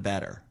pursue, the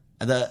better.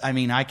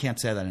 I can't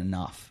say that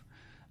enough.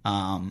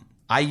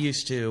 I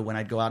used to, when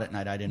I'd go out at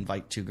night, I'd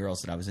invite 2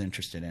 girls that I was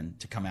interested in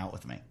to come out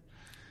with me.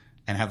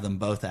 And have them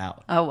both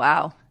out. Oh,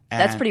 wow.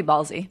 That's pretty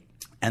ballsy.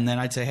 And then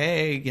I'd say,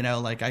 hey,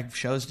 I have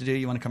shows to do.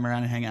 You want to come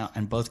around and hang out?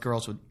 And both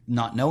girls would,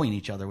 not knowing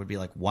each other, would be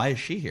like, why is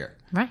she here?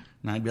 Right.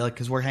 And I'd be like,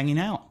 because we're hanging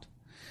out.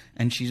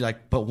 And she's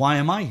like, but why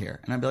am I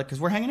here? And I'd be like,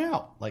 because we're hanging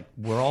out. Like,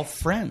 we're all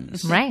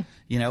friends. Right.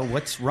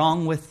 What's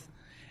wrong with...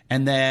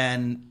 And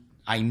then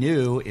I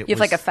knew it was... You have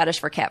like a fetish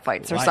for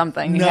catfights or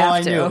something. No, you have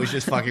I to. knew it was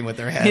just fucking with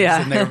their heads.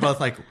 Yeah. And they were both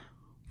like...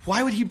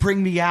 why would he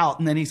bring me out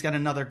and then he's got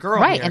another girl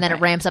Right, here? and then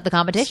it ramps up the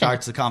competition.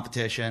 Starts the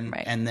competition,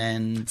 Right. and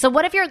then... So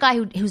what if you're a guy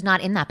who's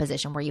not in that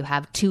position where you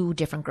have two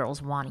different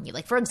girls wanting you?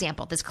 Like, for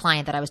example, this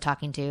client that I was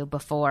talking to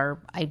before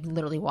I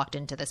literally walked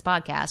into this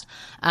podcast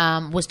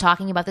was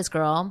talking about this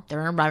girl.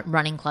 They're in a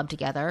running club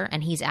together,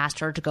 and he's asked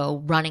her to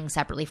go running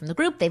separately from the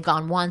group. They've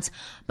gone once,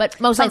 but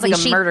most Sounds likely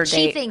like a murder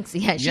she date. thinks,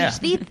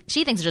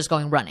 she thinks they're just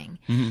going running.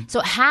 Mm-hmm.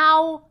 So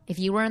how, if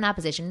you were in that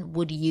position,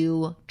 would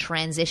you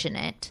transition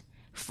it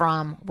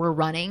from we're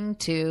running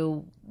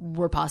to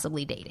we're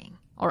possibly dating,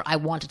 or I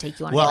want to take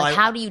you on a date? Like,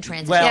 how do you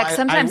transition? well, Yeah, 'cause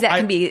sometimes that I-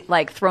 can be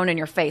like thrown in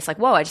your face. Like,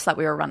 whoa, I just thought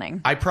we were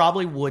running. I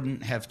probably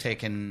wouldn't have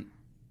taken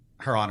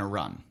her on a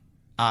run,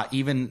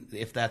 even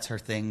if that's her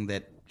thing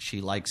that she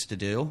likes to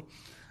do.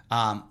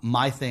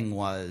 My thing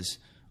was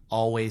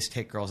always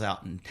take girls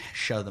out and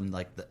show them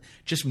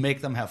just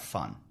make them have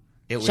fun.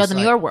 Show them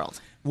your world.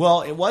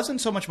 Well, it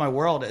wasn't so much my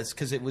world as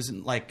because it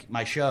wasn't like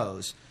my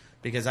shows.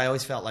 Because I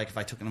always felt like if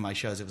I took them to my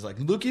shows, it was like,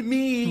 look at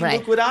me, Right.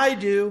 look what I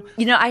do.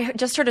 You know, I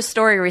just heard a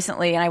story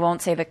recently, and I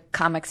won't say the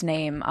comic's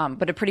name,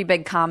 but a pretty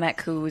big comic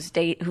who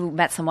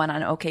met someone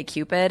on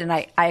OkCupid, and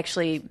I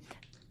actually,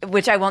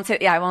 which I won't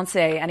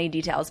say any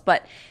details,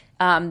 but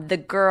the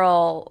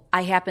girl,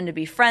 I happened to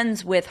be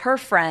friends with her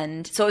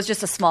friend, so it was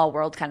just a small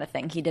world kind of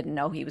thing. He didn't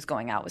know he was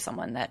going out with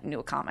someone that knew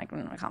a comic.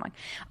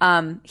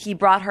 He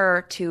brought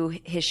her to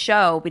his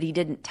show, but he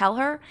didn't tell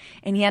her,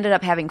 and he ended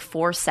up having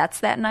 4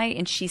 sets that night,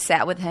 and she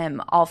sat with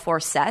him all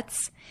 4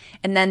 sets.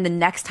 And then the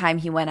next time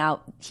he went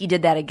out, he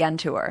did that again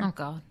to her. Oh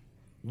God.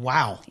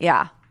 Wow.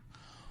 Yeah.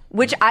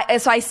 Which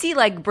I see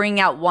like bringing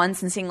out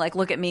once and seeing like,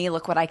 look at me,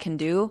 look what I can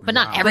do. But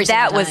not every But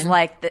that single was time.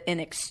 like an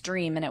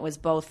extreme, and it was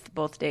both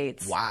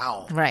dates.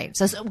 Wow. Right.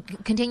 So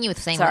continue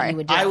with saying what Sorry. you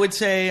would do. I would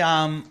say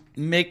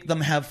make them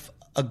have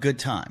a good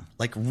time.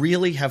 Like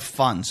really have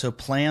fun. So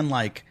plan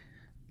like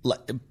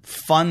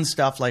fun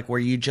stuff like where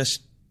you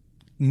just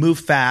move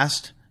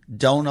fast.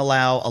 Don't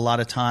allow a lot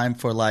of time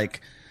for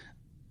like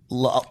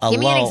Give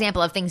me an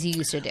example of things you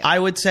used to do. I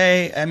would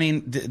say, I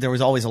mean, there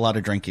was always a lot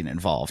of drinking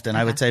involved. And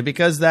I would say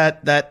because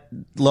that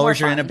lowers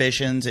your fun.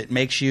 inhibitions, it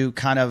makes you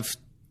kind of,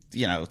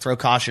 throw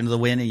caution to the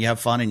wind and you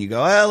have fun and you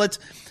go, let's.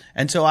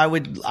 And so I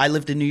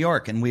lived in New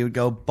York and we would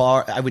go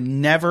bar. I would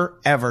never,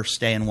 ever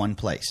stay in one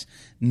place.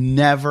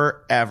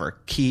 Never, ever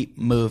keep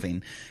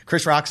moving.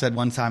 Chris Rock said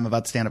one time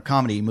about stand-up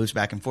comedy, he moves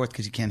back and forth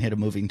because you can't hit a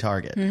moving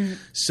target. Mm-hmm.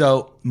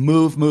 So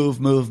move,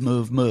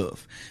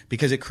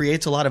 because it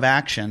creates a lot of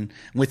action.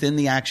 Within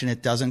the action,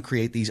 it doesn't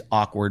create these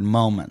awkward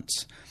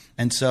moments.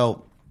 And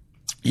so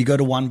you go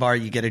to one bar,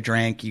 you get a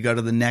drink, you go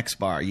to the next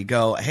bar, you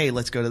go, hey,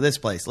 let's go to this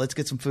place. Let's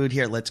get some food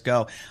here. Let's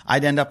go.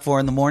 I'd end up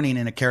 4 a.m.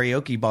 in a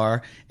karaoke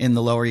bar in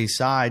the Lower East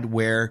Side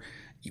where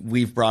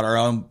we've brought our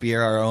own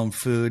beer, our own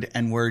food,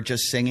 and we're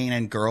just singing,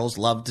 and girls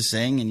love to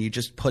sing, and you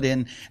just put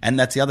in, and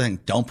that's the other thing,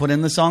 don't put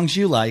in the songs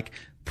you like,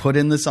 put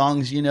in the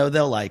songs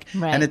they'll like.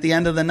 Right. And at the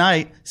end of the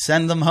night,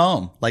 send them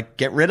home. Like,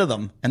 get rid of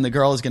them. And the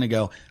girl is going to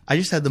go, I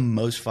just had the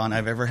most fun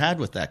I've ever had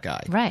with that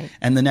guy. Right.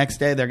 And the next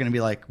day, they're going to be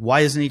like,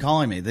 why isn't he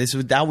calling me?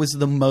 That was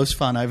the most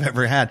fun I've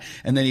ever had.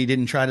 And then he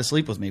didn't try to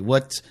sleep with me.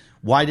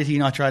 Why did he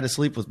not try to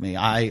sleep with me?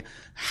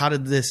 How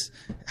did this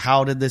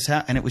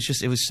happen? And it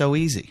was so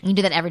easy. You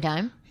do that every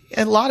time?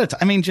 A lot of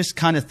times. I mean, just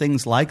kind of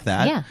things like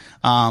that. Yeah.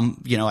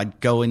 I'd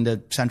go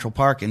into Central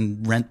Park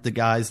and rent the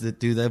guys that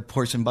do the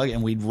horse and buggy,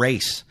 and we'd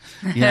race.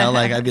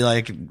 Like I'd be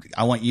like,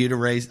 I want you to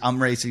race. I'm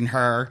racing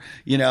her,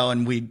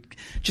 and we'd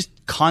just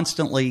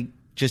constantly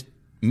just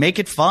make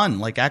it fun,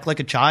 like act like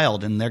a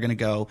child. And they're going to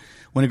go,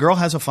 when a girl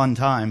has a fun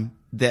time,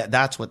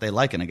 that's what they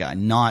like in a guy,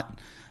 not,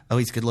 oh,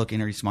 he's good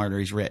looking or he's smart or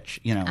he's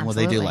rich. Well, they do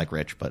Absolutely. like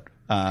rich, but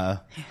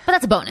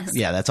that's a bonus.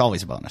 yeah, that's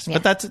always a bonus. Yeah.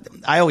 But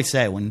I always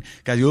say when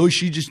guys go, oh,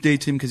 she just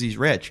dates him because he's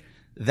rich.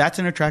 That's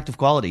an attractive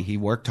quality. He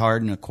worked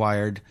hard and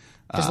acquired.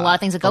 There's a lot of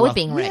things that go with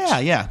being rich.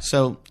 Yeah.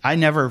 So I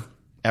never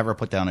ever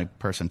put down a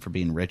person for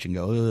being rich and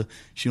go,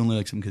 she only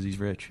likes him because he's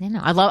rich.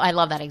 I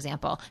love that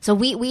example. So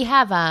we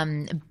have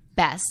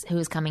Bess, who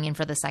is coming in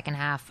for the second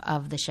half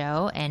of the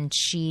show, and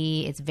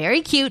she is very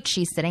cute.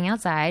 She's sitting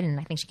outside, and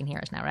I think she can hear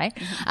us now, right?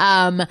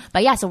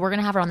 But yeah, so we're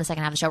gonna have her on the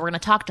second half of the show. We're gonna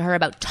talk to her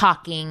about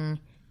talking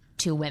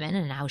to women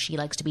and how she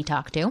likes to be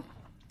talked to.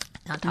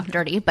 Not talk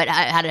dirty, but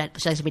how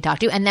she likes to be talked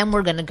to. And then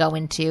we're going to go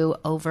into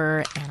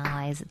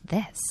overanalyze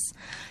this.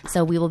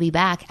 So we will be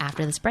back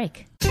after this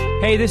break.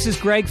 Hey, this is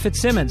Greg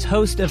Fitzsimmons,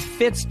 host of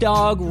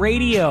FitzDog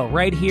Radio,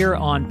 right here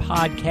on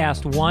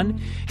Podcast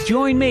One.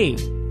 Join me,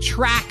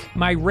 track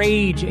my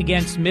rage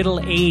against middle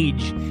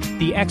age,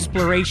 the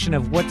exploration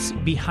of what's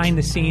behind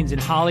the scenes in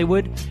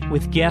Hollywood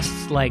with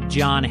guests like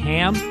John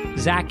Hamm,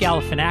 Zach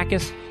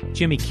Galifianakis,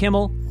 Jimmy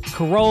Kimmel,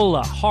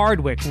 Carolla,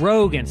 Hardwick,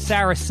 Rogan,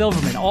 Sarah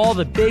Silverman, all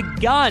the big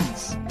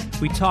guns.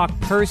 We talk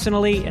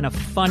personally in a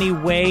funny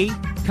way.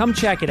 Come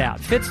check it out.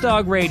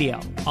 FitzDog Radio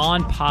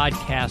on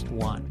Podcast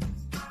One.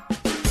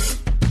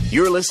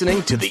 You're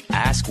listening to the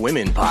Ask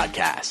Women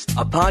podcast,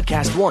 a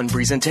Podcast One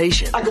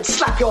presentation. I could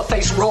slap your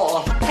face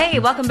raw. Hey,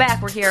 welcome back.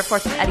 We're here, of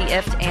course, with Eddie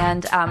Ifft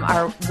and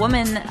our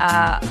woman,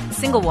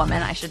 single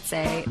woman, I should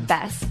say,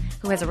 Bess,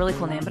 who has a really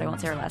cool name, but I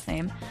won't say her last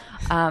name.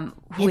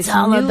 who It's is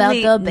all about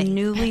the bass.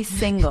 newly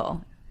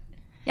single.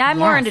 Yeah, I'm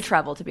more Yes. into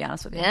treble, to be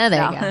honest with you. Yeah,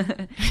 there you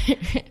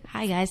go.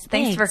 Hi, guys.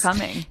 Thanks for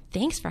coming.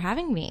 Thanks for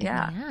having me.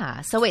 Yeah.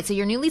 Yeah. So wait, so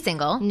you're newly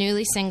single.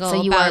 Newly single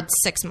So you about are-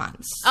 6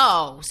 months.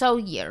 Oh, so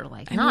you're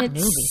like I not mean, it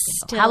newly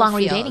single. still How long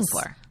were you feels dating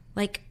for?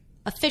 Like,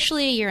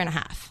 officially a year and a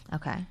half.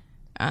 Okay.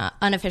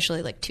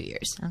 Unofficially, like 2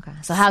 years. Okay.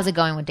 So how's it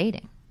going with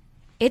dating?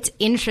 It's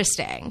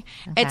interesting.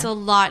 It's a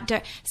lot.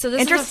 So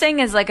this Interesting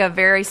is like a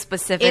very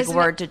specific Isn't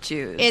word it- to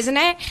choose. isn't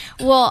it?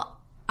 Well,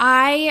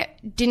 I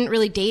didn't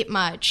really date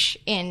much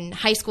in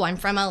high school. I'm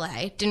from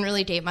LA. Didn't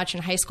really date much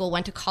in high school.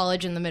 Went to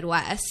college in the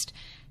Midwest.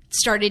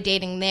 Started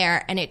dating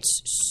there, and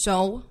it's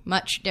so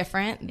much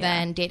different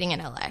than dating in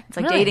LA. It's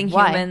like Really? dating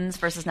Why? humans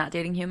versus not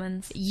dating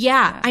humans.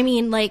 Yeah, I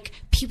mean, like,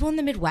 people in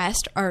the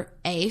Midwest are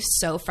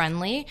so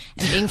friendly,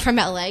 and being from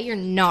LA, you're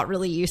not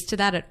really used to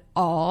that at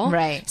all.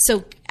 Right.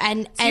 So,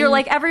 and You're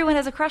like, everyone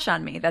has a crush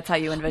on me. That's how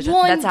you envision.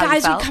 well, That's and how you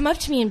guys would felt. come up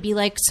to me and be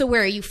like, "So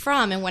where are you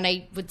from?" And when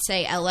I would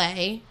say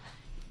LA,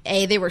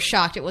 they were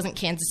shocked it wasn't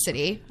Kansas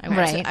City.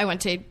 I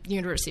went to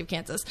University of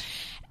Kansas,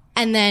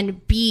 and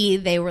then B,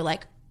 they were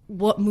like,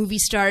 "What movie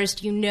stars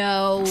do you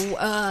know?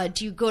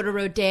 Do you go to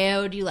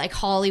Rodeo? Do you like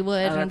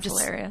Hollywood?" Oh, And I'm that's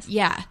hilarious.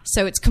 Yeah,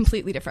 so it's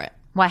completely different.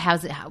 Why?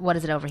 What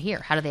is it over here?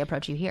 How do they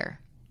approach you here?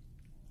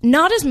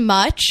 Not as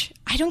much.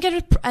 I don't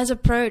get as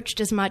approached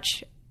as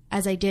much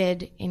as I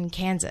did in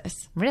Kansas.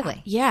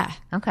 Really? Yeah.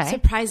 Okay.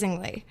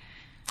 Surprisingly.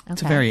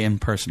 It's a very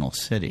impersonal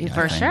city.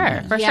 For I think.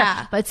 sure, for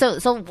Yeah.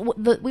 sure.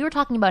 But we were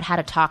talking about how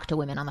to talk to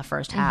women on the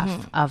first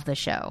half of the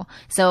show.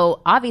 So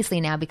obviously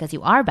now, because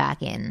you are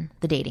back in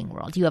the dating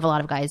world, you have a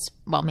lot of guys.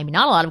 Well, maybe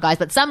not a lot of guys,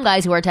 but some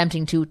guys who are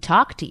attempting to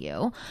talk to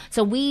you.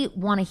 So we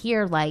want to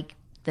hear like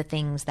the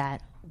things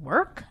that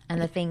work and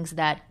the things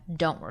that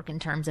don't work in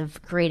terms of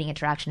creating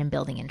attraction and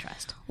building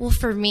interest. Well,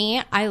 for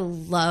me, I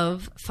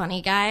love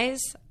funny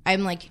guys.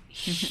 I'm like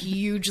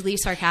hugely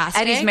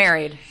sarcastic. Eddie's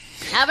married.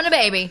 Having a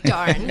baby.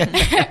 Darn.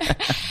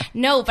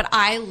 No, but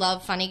I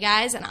love funny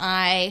guys, and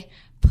I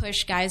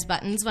push guys'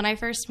 buttons when I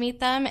first meet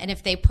them. And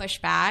if they push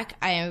back,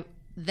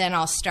 then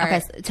I'll start. Okay,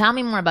 so tell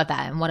me more about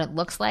that and what it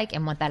looks like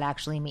and what that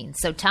actually means.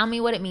 So tell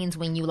me what it means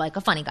when you like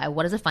a funny guy.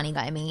 What does a funny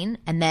guy mean?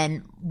 And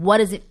then what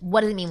does it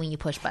mean when you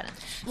push buttons?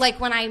 Like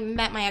when I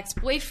met my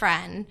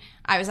ex-boyfriend,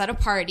 I was at a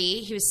party.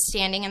 He was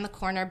standing in the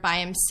corner by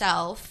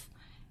himself,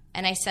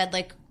 and I said,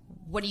 like,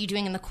 "What are you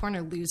doing in the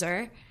corner,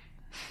 loser?"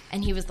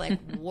 And he was like,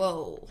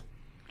 "Whoa."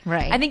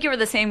 Right. I think you were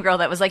the same girl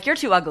that was like, "You're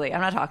too ugly.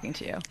 I'm not talking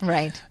to you."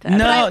 Right.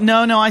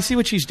 No. I see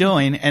what she's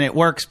doing, and it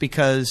works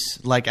because,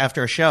 like,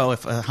 after a show,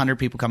 if 100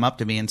 people come up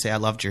to me and say, "I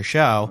loved your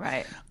show,"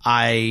 Right.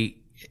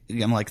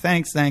 I'm like,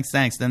 "Thanks."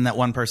 Then that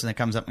one person that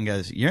comes up and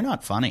goes, "You're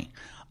not funny,"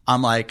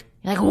 I'm like,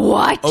 You're like,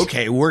 what?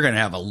 okay, we're going to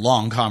have a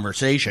long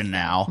conversation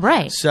now.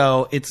 Right.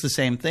 So it's the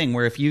same thing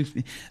where if you,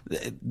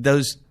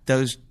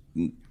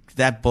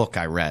 that book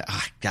I read,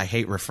 I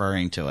hate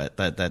referring to it,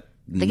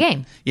 The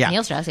Game. Yeah.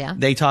 Neil Strauss, yeah.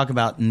 They talk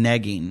about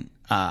negging.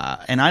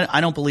 And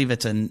I don't believe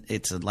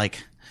it's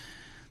like,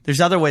 there's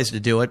other ways to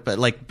do it, but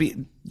like,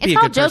 be It's a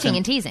called good person. joking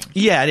and teasing.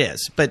 Yeah, it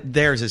is. But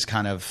theirs is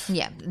kind of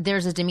Yeah.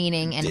 There's a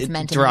demeaning and it's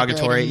meant to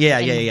derogatory.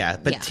 manipulate Yeah.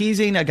 and- But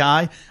teasing a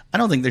guy, I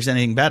don't think there's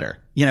anything better.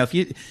 You know,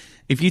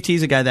 if you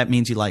tease a guy, that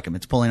means you like him.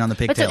 It's pulling on the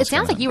But pigtails. so it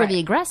sounds for like him. you were the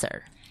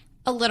aggressor.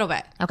 A little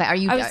bit. Okay.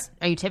 Are was-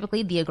 you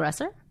typically the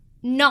aggressor?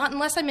 Not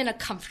unless I'm in a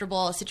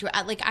comfortable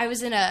situation. Like, I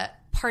was in a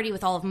party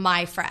with all of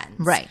my friends.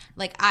 Right.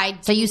 Like,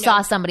 So you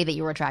saw somebody that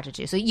you were attracted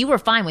to. So you were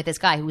fine with this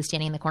guy who was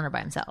standing in the corner by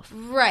himself.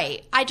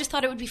 Right. I just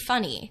thought it would be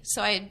funny.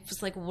 So I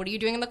was like, "What are you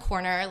doing in the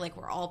corner? Like,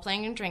 we're all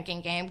playing a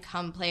drinking game.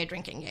 Come play a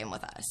drinking game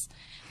with us."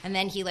 And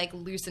then he like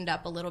loosened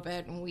up a little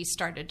bit and we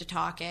started to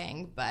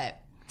talking. But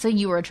So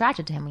you were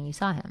attracted to him when you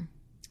saw him.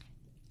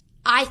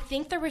 I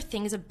think there were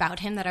things about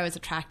him that I was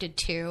attracted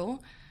to.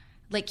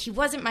 Like, he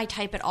wasn't my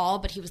type at all,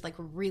 but he was like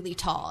really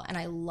tall, and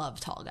I love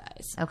tall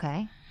guys.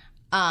 Okay.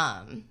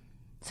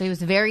 So he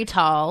was very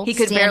tall. He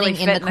could standing barely in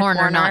fit the in the corner,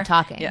 corner. not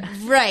talking. Yeah.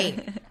 Right.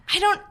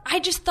 I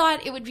just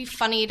thought it would be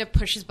funny to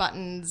push his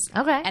buttons.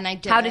 Okay. And I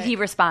did. How did he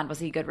respond? Was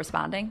he good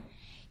responding?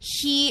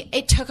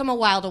 It took him a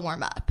while to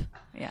warm up.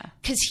 Yeah.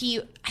 Because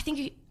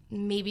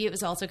maybe it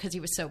was also because he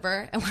was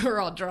sober and we were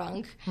all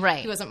drunk. Right.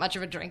 He wasn't much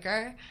of a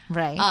drinker.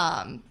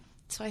 Right.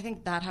 So I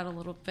think that had a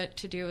little bit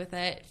to do with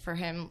it for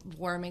him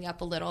warming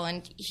up a little.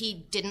 And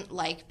he didn't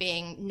like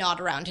being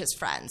not around his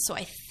friends. So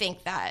I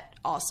think that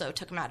also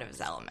took him out of his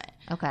element.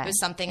 Okay. It was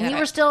something and that you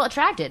were still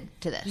attracted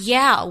to this.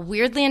 Yeah,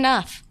 weirdly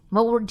enough.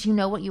 Do you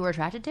know what you were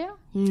attracted to?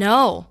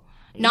 No.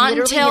 Not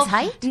Literally until his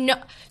height? No.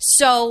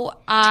 So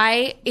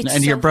And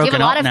you're You broken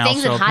have a lot up of now,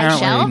 things so at high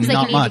apparently shelves that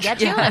not you need much. to get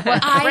to? Like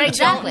what, I right,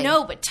 exactly. don't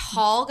know, but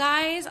tall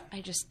guys,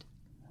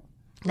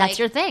 That's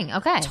your thing.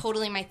 Okay.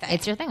 totally my thing.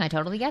 It's your thing. I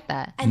totally get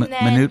that. And then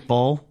Manute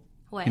Bol.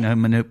 What? You know who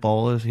Manute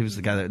Bol is? He was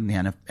the guy that in the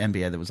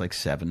NBA that was like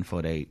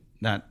 7'8".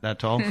 That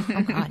tall?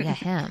 Oh God, yeah,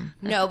 him.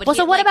 No, but well,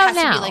 so what like, about has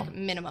now? to be like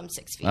minimum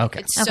 6 feet. Okay.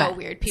 It's so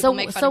weird. People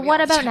make fun so of me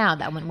what all the about time. now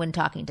that when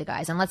talking to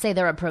guys, and let's say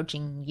they're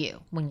approaching you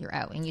when you're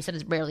out, and you said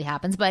it rarely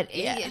happens, but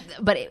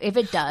if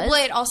it does,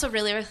 Well, it also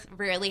really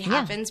rarely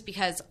happens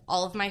because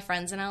all of my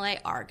friends in LA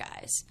are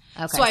guys.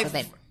 Okay, so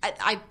so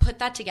I put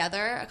that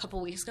together a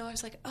couple weeks ago. I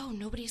was like, oh,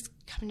 nobody's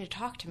coming to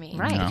talk to me,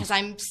 Right? Because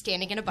I'm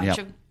standing in a bunch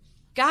of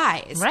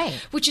guys, right?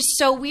 Which is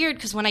so weird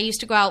because when I used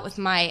to go out with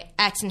my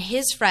ex and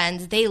his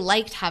friends, they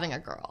liked having a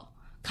girl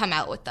come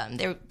out with them.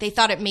 They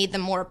thought it made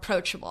them more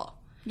approachable.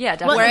 Yeah,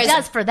 definitely. Well, it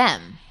does for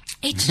them.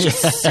 It's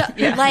just so,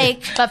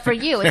 like, but for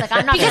you, it's like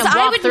I'm not because gonna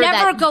walk I would through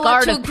never that go up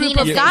guard to a of group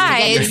of penises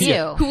guys to get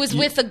to who was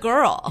with a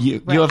girl.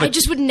 You have I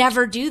just would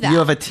never do that. You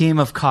have a team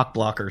of cock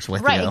blockers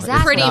with right, you.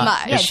 exactly. Pretty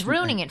much. Yeah, it's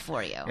ruining it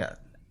for you. Yeah.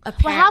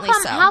 Apparently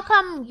Well, so. how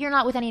come you're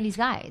not with any of these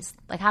guys?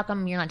 Like, how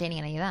come you're not dating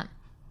any of them?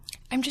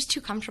 I'm just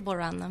too comfortable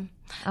around them.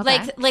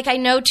 Okay. Like I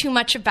know too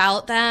much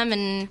about them,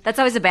 and That's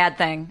always a bad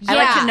thing. I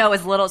like Yeah. to know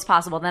as little as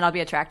possible, then I'll be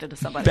attracted to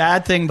somebody.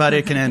 Bad thing, but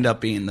it can end up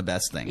being the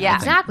best thing. Yeah. I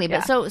think. Exactly,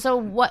 but Yeah.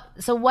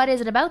 so what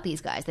is it about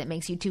these guys that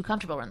makes you too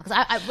comfortable around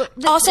them?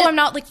 Because also I'm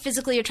not like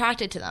physically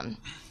attracted to them.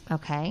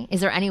 okay.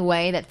 Is there any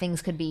way that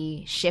things could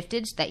be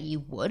shifted that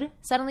you would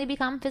suddenly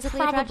become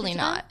physically Probably attracted to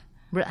not.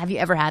 them? Have you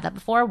ever had that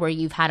before, where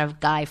you've had a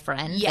guy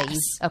friend? Yes. That you,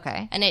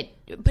 okay. And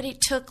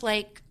it took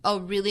like a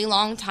really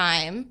long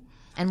time.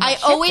 And what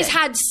I always shifted?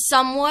 had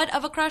somewhat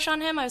of a crush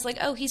on him. I was like,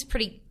 oh, he's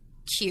pretty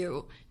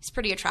cute. He's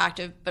pretty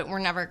attractive, but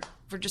we're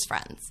just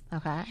friends.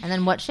 Okay. And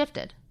then what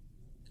shifted?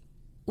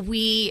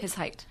 His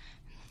height.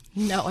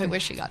 No, I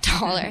wish he got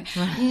taller.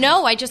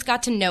 No, I just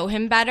got to know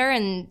him better.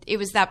 And it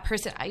was that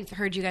person. I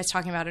heard you guys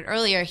talking about it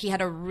earlier. He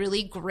had a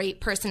really great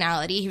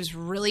personality. He was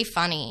really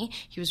funny.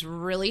 He was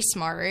really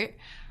smart.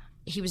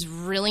 He was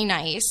really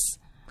nice.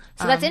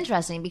 So that's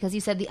interesting because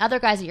you said the other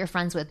guys that you're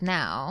friends with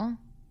now,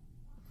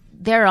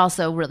 they're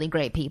also really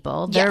great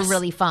people. They're Yes.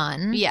 really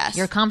fun. Yes.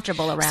 You're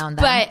comfortable around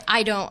them. But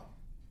I don't.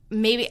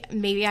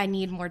 Maybe I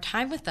need more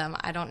time with them.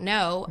 I don't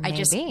know. I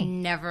just Maybe.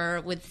 never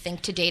would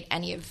think to date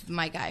any of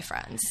my guy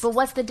friends. But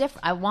what's the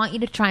difference? I want you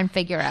to try and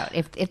figure out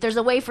if there's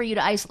a way for you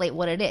to isolate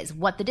what it is,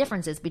 what the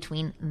difference is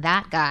between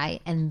that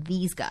guy and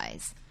these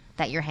guys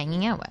that you're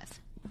hanging out with.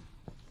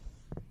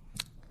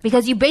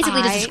 Because you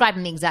basically just described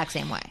them the exact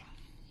same way.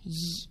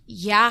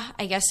 Yeah,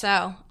 I guess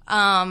so.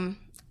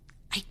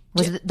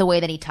 Was it the way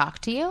that he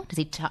talked to you? Does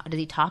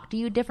he talk to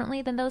you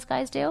differently than those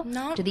guys do?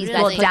 Not Do these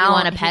really. guys put you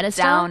on a He's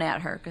pedestal? down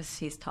at her because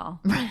he's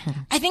tall.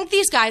 I think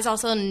these guys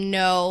also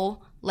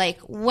know, like,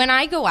 when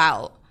I go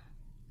out,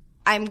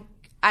 I'm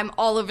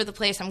all over the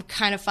place. I'm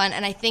kind of fun,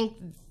 and I think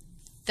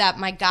that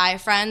my guy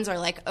friends are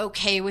like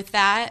okay with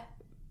that,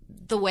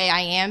 the way I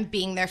am,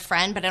 being their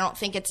friend. But I don't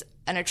think it's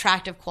an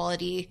attractive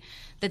quality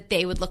that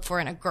they would look for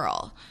in a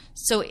girl.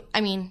 So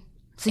I mean,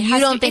 So you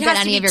don't think that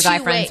any of your guy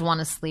friends want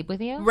want to sleep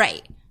with you?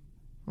 right?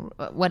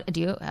 What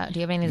do you have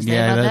anything to say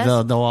Yeah, about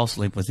this? they'll all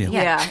sleep with you.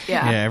 Yeah.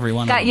 Yeah, every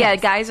one of them. Yeah,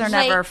 guys are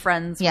never Like-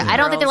 friends. Yeah, with I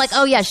don't think they're like,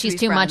 girls. oh yeah, Just she's be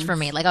too much friends. for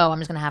me. Like, oh, I'm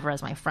just gonna have her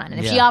as my friend. And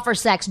if she Yeah. offers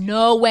sex,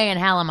 no way in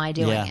hell am I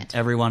doing Yeah, it.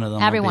 every one of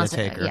them Everyone's will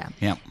be a taker.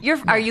 yeah.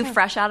 Are you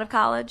fresh out of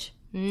college?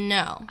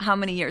 No, How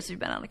many years have you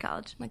been out of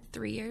college? like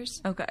 3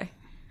 years. Okay.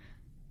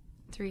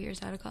 3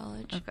 years out of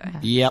college. Okay.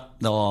 Yep,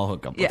 they'll all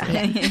hook up with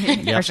Yeah.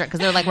 you. For sure, because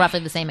they're like roughly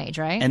the same age,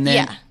 right? And then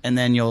Yeah. and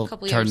then you'll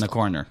Couple turn years the old.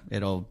 corner.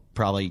 It'll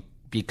probably,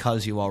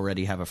 because you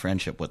already have a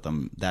friendship with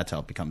them, that's how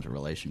it becomes a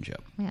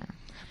relationship. Yeah.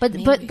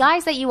 But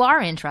guys that you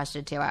are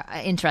interested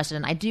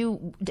in, I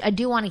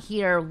do want to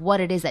hear what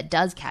it is that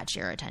does catch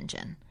your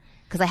attention.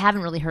 Because I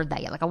haven't really heard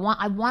that yet. Like I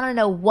want to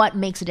know what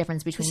makes a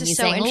difference between This you is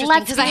so saying, interesting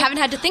 "Let's because I be-" haven't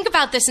had to think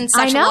about this in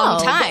such I know. a long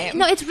but- time.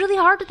 No, it's really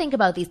hard to think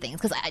about these things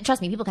because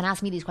trust me, people can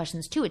ask me these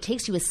questions too. It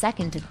takes you a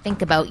second to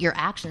think about your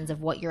actions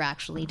of what you're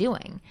actually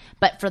doing.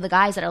 But for the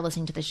guys that are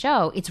listening to the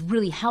show, it's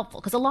really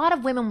helpful because a lot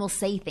of women will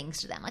say things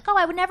to them like, "Oh,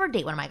 I would never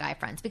date one of my guy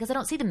friends because I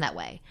don't see them that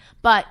way."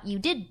 But you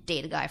did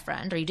date a guy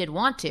friend or you did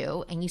want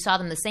to, and you saw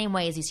them the same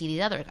way as you see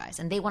these other guys,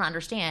 and they want to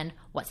understand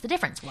what's the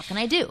difference. What can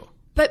I do?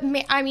 But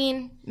I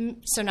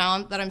mean, so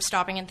now that I'm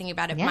stopping and thinking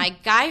about it, Yeah. my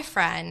guy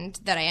friend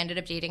that I ended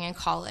up dating in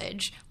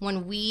college,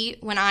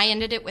 when I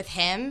ended it with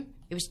him,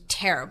 it was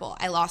terrible.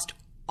 I lost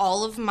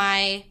all of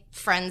my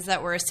friends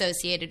that were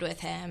associated with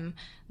him.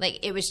 Like,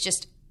 it was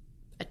just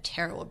a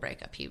terrible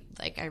breakup.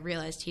 I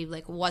realized he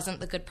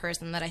wasn't the good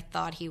person that I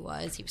thought he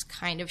was. He was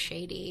kind of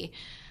shady.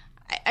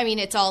 I mean,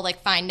 it's all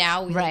fine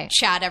now. We Right.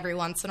 chat every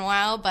once in a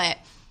while, but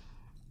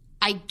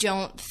I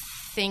don't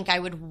think I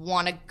would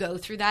want to go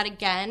through that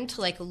again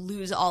to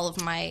lose all of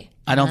my.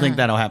 I don't think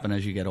that'll happen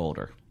as you get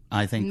older.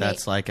 I think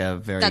that's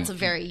a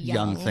very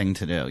young thing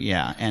to do.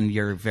 Yeah, and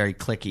you're very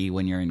cliquey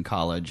when you're in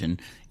college and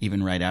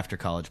even right after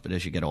college. But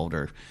as you get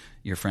older,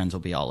 your friends will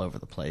be all over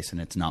the place, and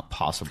it's not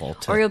possible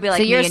to. Or you'll be like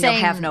So me you're and you'll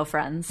saying- have no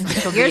friends.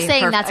 It'll You're be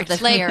saying that's what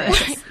perfect. the fear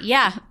is.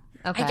 Yeah.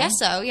 Okay. I guess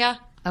so. Yeah.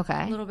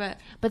 Okay. A little bit.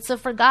 But so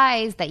for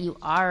guys that you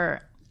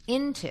are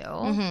into,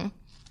 Mm-hmm.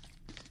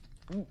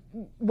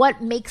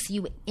 what makes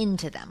you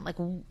into them? Like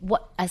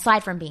what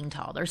aside from being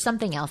tall, there's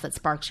something else that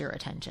sparks your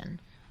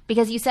attention.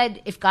 Because you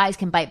said if guys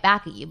can bite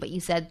back at you, but you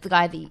said the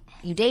guy that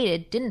you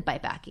dated didn't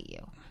bite back at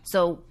you.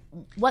 So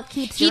what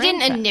keeps He your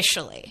didn't interest?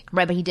 initially.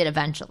 Right, but he did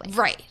eventually.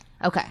 Right.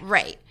 Okay.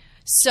 Right.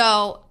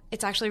 So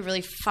it's actually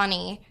really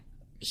funny.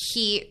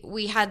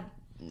 We had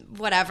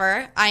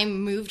whatever. I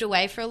moved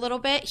away for a little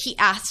bit. He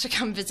asked to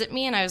come visit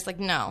me, and I was like,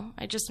 no,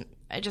 I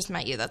just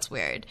met you. That's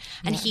weird.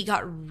 And he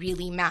got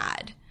really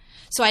mad.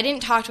 So I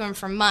didn't talk to him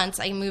for months.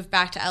 I moved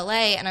back to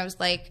LA, and I was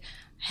like,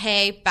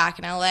 hey, back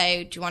in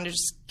LA, do you want to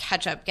just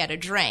catch up, get a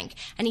drink?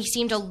 And he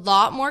seemed a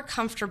lot more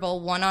comfortable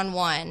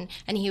one-on-one,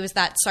 and he was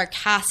that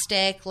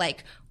sarcastic,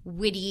 like,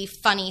 witty,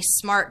 funny,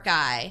 smart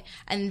guy.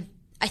 And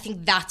I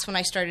think that's when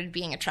I started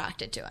being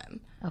attracted to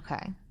him.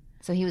 Okay.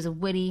 So he was a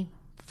witty,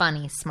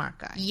 funny, smart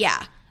guy.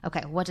 Yeah.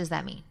 Okay, what does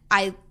that mean?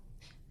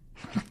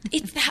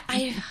 It's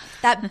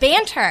that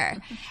banter.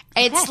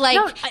 It's like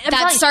No, I'm that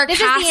telling you, sarcastic, this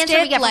is the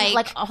answer we get like, from,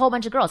 like a whole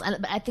bunch of girls,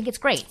 and I think it's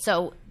great.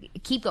 So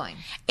keep going.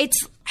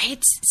 it's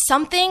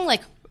something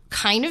like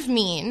kind of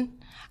mean.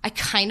 I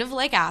kind of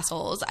like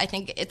assholes. I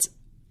think it's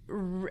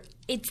But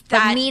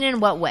that mean in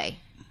what way?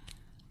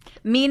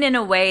 Mean in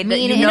a way that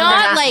Mean you in- know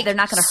not like- they're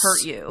not going to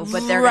hurt you,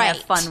 but they're going to have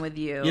Right. fun with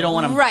you. You don't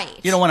want them. Right.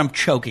 You don't want them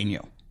choking you.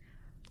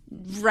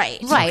 right.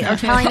 Right, or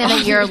telling them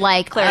that you're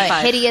like a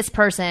Clarify. hideous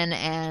person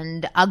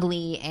and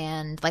ugly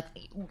and like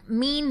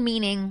mean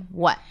meaning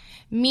what?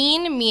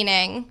 Mean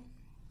meaning.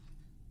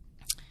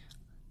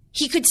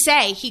 He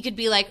could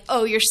be like,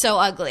 oh, you're so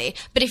ugly.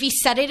 But if he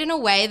said it in a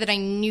way that I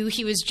knew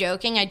he was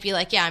joking, I'd be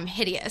like, yeah, I'm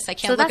hideous. I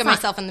can't So look that's at not-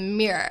 myself in the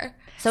mirror.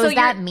 So is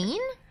that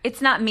mean?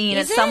 It's not mean.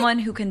 Is It's it? someone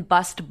who can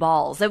bust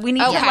balls. That we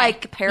need to Okay.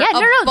 like pair. Yeah,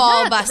 no,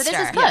 ball but this is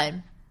buster.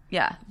 good.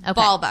 Yeah. Okay.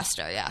 Ball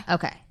buster, yeah.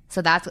 Okay.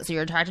 So so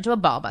you're attracted to a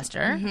ball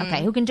buster,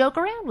 okay, who can joke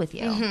around with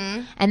you.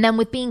 And then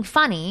with being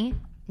funny,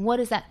 what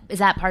is that? Is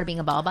that part of being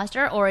a ball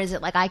buster, or is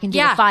it like I can do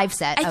Yeah. a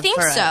 5-set? I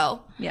think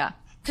so. Yeah.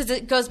 Because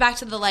it goes back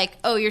to the like,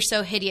 oh, you're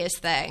so hideous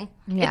thing.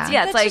 Yeah. It's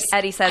That's like just-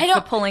 Eddie said, I the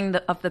don't- pulling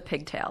of the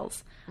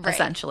pigtails, Right.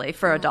 essentially,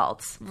 for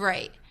adults.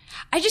 Right.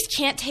 I just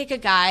can't take a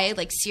guy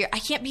like I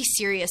can't be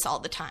serious all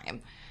the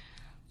time.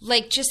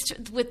 Like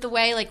just with the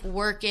way like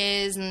work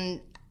is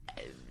and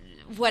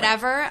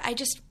whatever.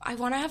 I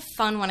want to have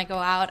fun when I go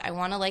out. I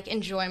want to like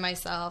enjoy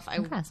myself.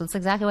 Yeah, so it's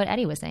exactly what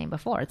Eddie was saying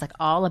before. It's like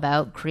all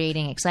about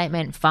creating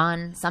excitement,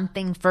 fun,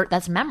 something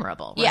that's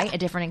memorable, right? Yeah. A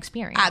different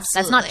experience.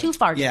 Absolutely. That's not too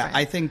far Yeah, different.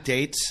 I think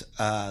dates,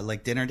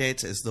 like dinner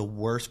dates, is the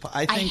worst.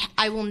 I think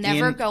I will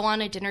never go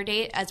on a dinner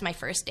date as my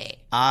first date.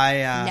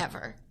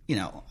 Never. You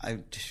know,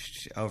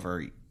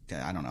 over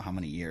I don't know how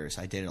many years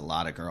I dated a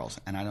lot of girls,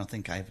 and I don't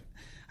think I've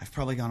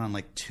probably gone on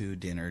like 2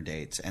 dinner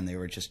dates, and they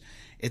were just.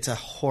 It's a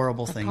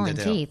horrible thing to pulling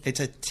do. teeth. It's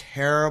a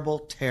terrible,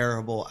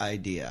 terrible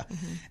idea,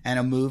 and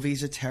a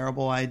movie's a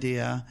terrible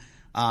idea.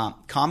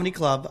 Comedy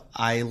club,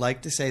 I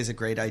like to say, is a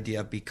great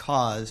idea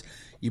because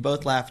you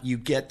both laugh. You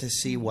get to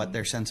see what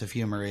their sense of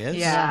humor is.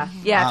 Yeah.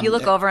 Yeah. If you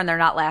look over and they're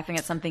not laughing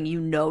at something you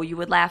know you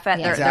would laugh at,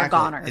 they're Exactly.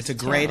 goners. It's a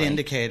great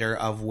indicator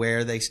of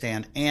where they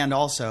stand, and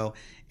also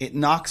it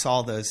knocks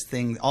all those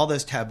things, all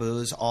those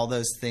taboos, all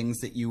those things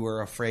that you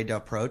were afraid to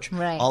approach.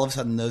 Right. All of a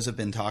sudden, those have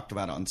been talked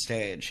about on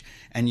stage,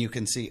 and you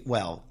can see,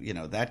 well, you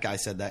know, that guy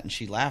said that, and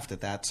she laughed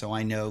at that, so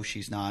I know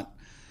she's not.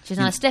 She's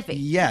not a stiffy.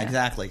 Yeah,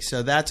 exactly.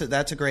 So that's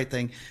a great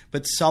thing.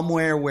 But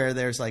somewhere where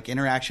there's like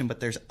interaction, but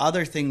there's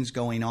other things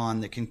going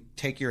on that can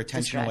take your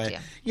attention Distract away.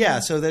 you.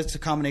 Yeah, so that's a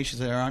combination.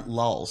 There aren't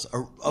lulls.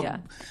 Yeah.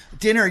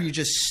 Dinner, you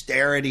just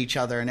stare at each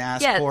other and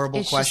ask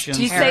horrible it's just questions.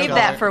 You to save each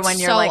that other. for when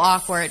you're so like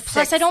awkward.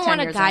 Plus, 6, I don't 10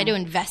 want a years guy in. to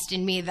invest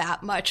in me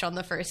that much on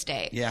the first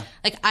date. Yeah.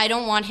 Like, I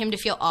don't want him to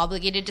feel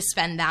obligated to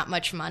spend that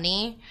much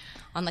money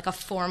on like a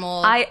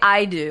formal.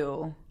 I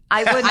do.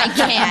 I would. I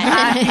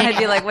can't. I'd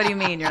be like, "What do you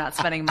mean you're not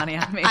spending money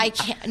on me?" I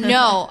can't.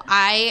 No,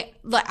 I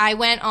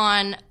went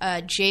on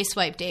a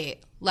J-Swipe date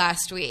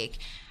last week,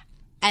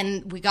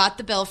 and we got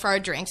the bill for our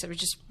drinks. It was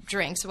just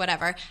drinks,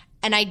 whatever.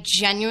 And I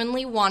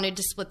genuinely wanted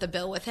to split the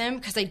bill with him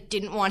because I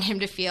didn't want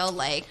him to feel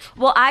like.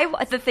 Well,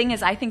 the thing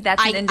is, I think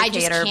that's an I just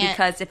indicator can't-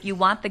 because if you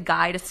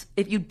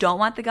don't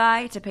want the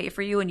guy to pay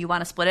for you and you want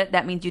to split it,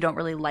 that means you don't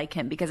really like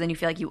him because then you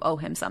feel like you owe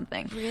him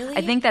something. Really?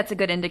 I think that's a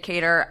good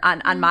indicator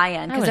on my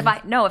end because if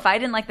I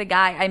didn't like the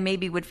guy, I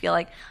maybe would feel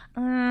like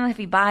if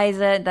he buys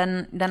it,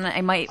 then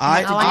I might.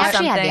 I- want to Oh, do I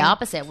actually had the something.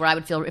 opposite, where I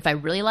would feel if I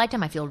really liked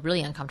him, I feel really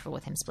uncomfortable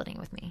with him splitting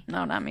with me.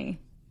 No, not me.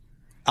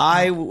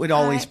 I would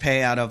always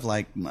pay out of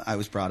like I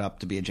was brought up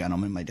to be a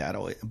gentleman. My dad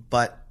always,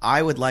 but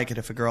I would like it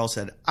if a girl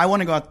said, "I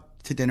want to go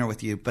out to dinner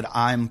with you, but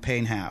I'm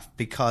paying half,"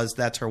 because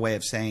that's her way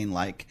of saying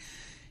like,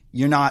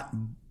 "You're not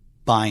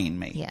buying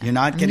me. Yeah. You're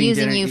not I'm getting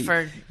using dinner." you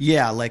for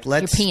like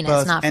let's your penis,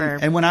 both. not and,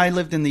 for- and when I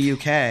lived in the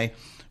UK,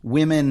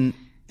 women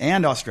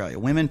and Australia,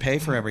 women pay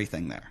for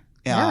everything there.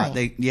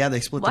 Really? They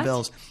split the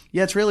bills.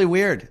 Yeah, it's really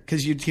weird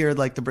because you'd hear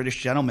like the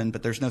British gentleman,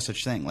 but there's no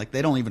such thing. Like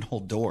they don't even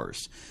hold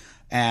doors.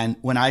 And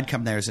when I'd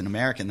come there as an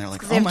American, they're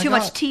like, They "Oh have my too God."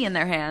 much tea in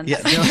their hands. Yeah,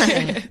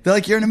 they're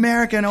like, "You're an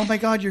American. Oh my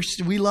God,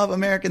 we love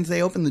Americans.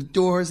 They open the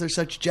doors. They're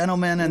such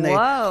gentlemen, and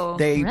Whoa.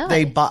 they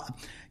Really? buy.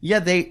 Yeah,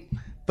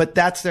 but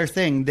that's their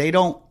thing. They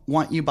don't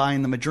want you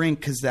buying them a drink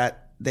because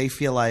that they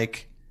feel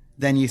like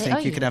then you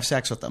think you could have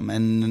sex with them.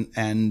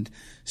 And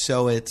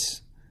so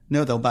it's,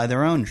 no, they'll buy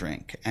their own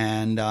drink.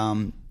 And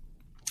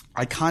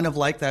I kind of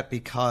like that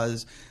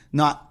because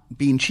not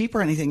being cheap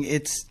or anything,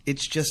 it's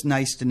just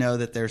nice to know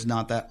that there's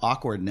not that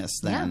awkwardness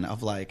then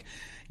of like,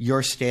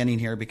 you're standing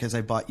here because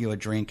I bought you a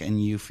drink and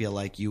you feel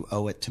like you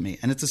owe it to me.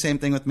 And it's the same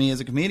thing with me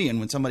as a comedian.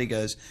 When somebody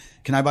goes,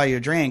 can I buy you a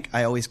drink?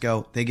 I always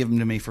go, they give them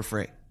to me for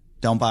free.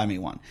 Don't buy me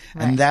one.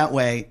 Right. And that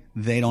way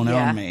they don't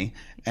own me.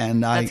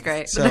 And that's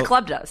great. So, the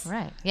club does.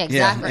 Right. Yeah,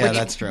 exactly. Yeah,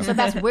 that's true. So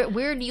Beth,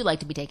 where do you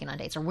like to be taken on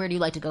dates, or where do you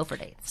like to go for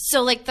dates?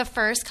 So like the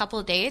first couple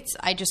of dates,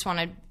 I just want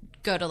to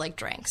go to like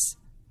drinks.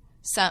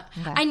 So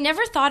I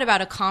never thought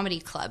about a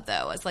comedy club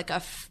though as like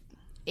a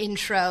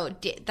intro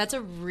date. That's a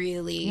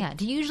really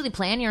Do you usually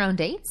plan your own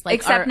dates? Like,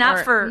 Except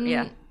not for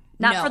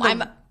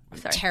I'm a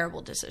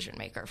terrible decision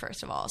maker.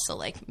 First of all, so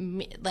like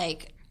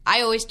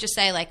I always just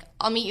say like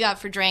I'll meet you out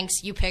for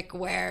drinks. You pick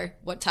where,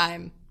 what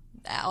time.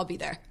 I'll be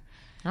there.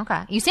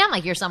 Okay. You sound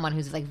like you're someone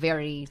who's like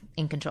very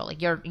in control.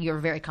 Like you're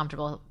very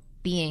comfortable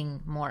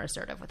being more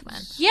assertive with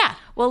men. Yeah.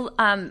 Well,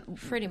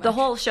 pretty much. The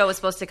whole show is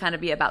supposed to kind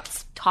of be about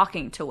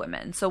talking to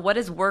women. So what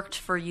has worked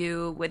for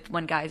you with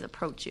when guys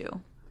approach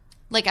you?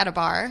 Like at a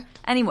bar?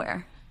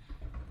 Anywhere.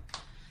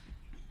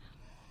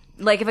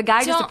 Like if a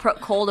guy just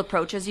cold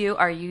approaches you,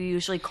 are you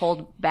usually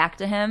cold back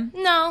to him?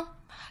 No.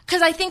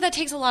 Because I think that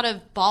takes a lot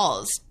of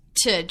balls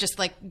to just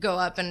like go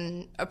up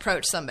and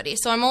approach somebody.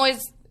 So I'm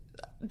always,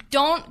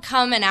 don't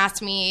come and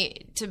ask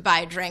me to buy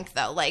a drink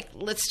though. Like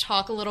let's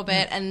talk a little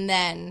bit and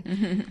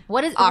then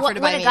when a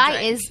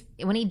guy is,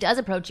 when he does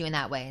approach you in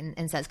that way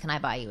and says, can I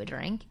buy you a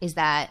drink? Is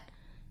that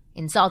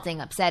insulting,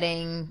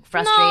 upsetting,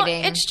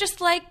 frustrating? No, it's just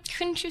like,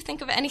 couldn't you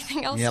think of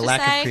anything else to say? Yeah,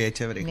 lack of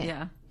creativity.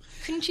 Yeah.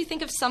 Couldn't you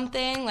think of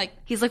something? Like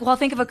he's like, well,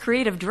 think of a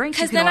creative drink.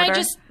 Because then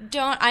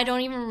I don't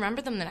even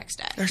remember them the next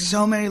day. There's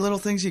so many little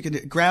things you can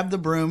do. Grab the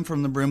broom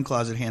from the broom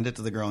closet, hand it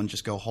to the girl, and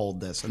just go hold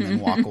this, and then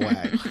walk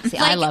away. See,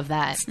 I love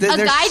that. If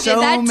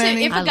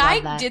a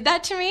guy did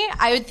that to me,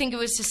 I would think it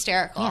was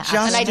hysterical. Yeah.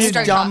 Just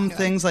do dumb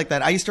things like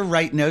that. I used to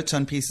write notes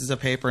on pieces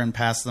of paper and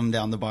pass them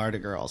down the bar to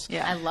girls.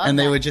 Yeah, I love that. And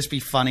they would just be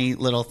funny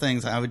little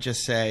things. I would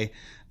just say,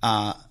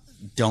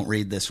 don't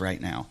read this right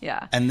now.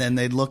 Yeah. And then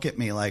they'd look at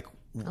me like,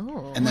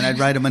 and then I'd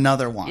write him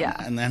another one. Yeah.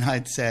 And then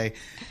I'd say,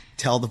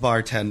 tell the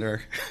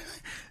bartender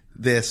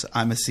this,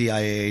 I'm a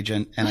CIA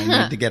agent and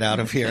I need to get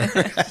out of here.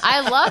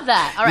 I love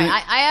that. All right.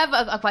 I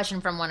have a question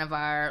from one of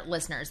our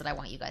listeners that I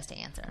want you guys to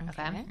answer.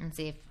 Okay. And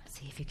see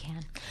if you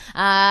can. Hold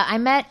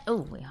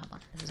on.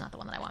 This is not the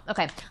one that I want.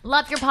 Okay.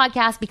 Love your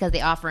podcast because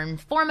they offer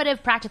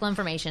informative, practical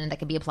information that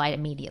can be applied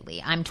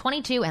immediately. I'm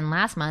 22 and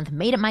last month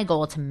made it my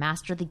goal to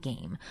master the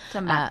game.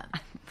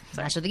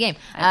 Master the game.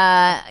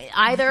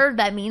 Either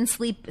that means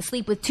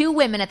sleep with two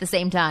women at the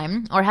same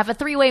time or have a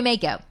 3-way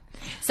makeout.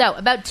 So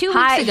about 2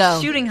 weeks ago,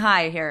 shooting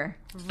high here.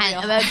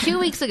 And about 2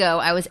 weeks ago,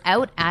 I was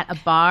out at a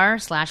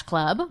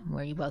bar/club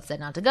where you both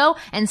said not to go,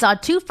 and saw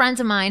two friends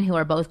of mine who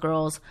are both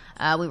girls.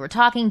 We were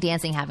talking,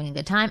 dancing, having a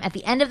good time. At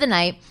the end of the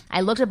night,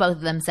 I looked at both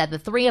of them, said the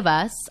three of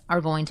us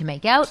are going to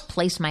make out,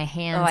 placed my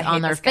hands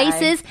on their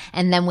faces,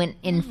 and then went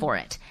in for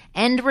it.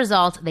 End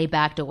result, they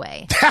backed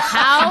away.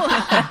 How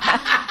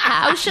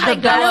should I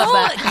go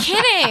about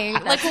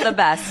kidding? Like the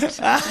best.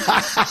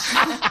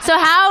 So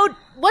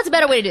what's a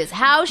better way to do this?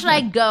 How should I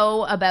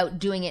go about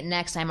doing it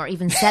next time or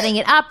even setting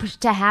it up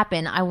to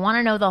happen? I want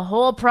to know the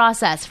whole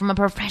process from a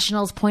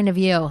professional's point of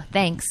view.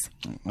 Thanks.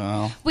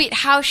 Well, wait,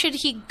 how should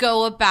he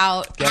go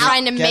about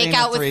trying to make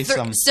out with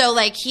so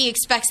like he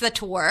expects that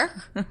to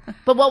work?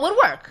 But what would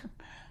work?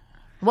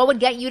 What would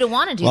get you to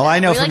want to do that? Well, I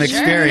know from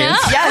experience.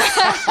 Sure? No.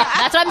 Yes.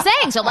 That's what I'm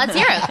saying. So let's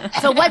hear it.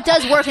 So what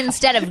does work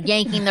instead of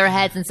yanking their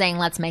heads and saying,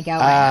 let's make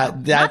out right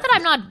now?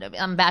 Not that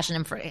I'm bashing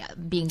him for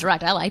being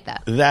direct. I like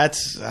that.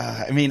 That's,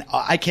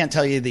 I can't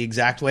tell you the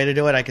exact way to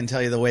do it. I can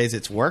tell you the ways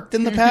it's worked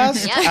in the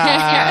past.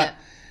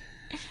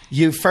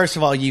 First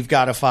of all, you've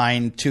got to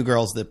find two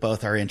girls that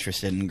both are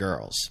interested in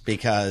girls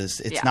because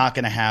it's not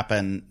going to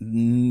happen.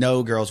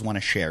 No girls want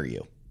to share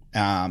you.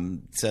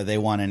 So they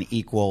want an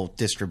equal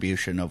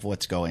distribution of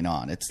what's going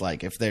on. It's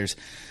like if there's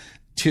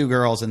two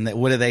girls and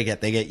what do they get?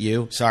 They get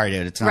you. Sorry,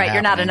 dude, it's not happening.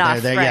 You're not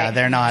enough. Yeah,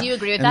 they're not. Do you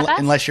agree with that, Beth?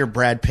 Unless you're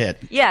Brad Pitt.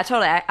 Yeah,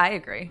 totally. I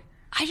agree.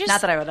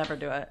 Not that I would ever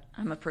do it.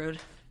 I'm a prude.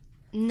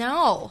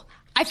 No.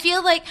 I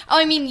feel like,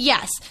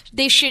 yes,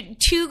 they should.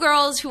 Two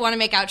girls who want to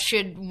make out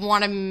should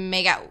want to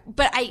make out.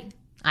 But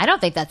I don't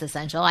think that's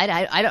essential.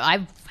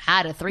 I've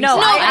had a threesome. No,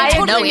 I had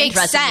totally no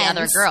interest in the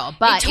other girl,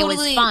 but it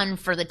was fun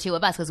for the two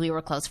of us because we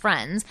were close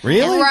friends.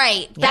 Really?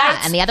 Right.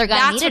 Yeah, and the other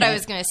guy needed it. That's what I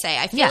was going to say.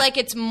 I feel like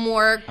it's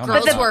more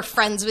girls who are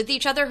friends with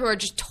each other who are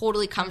just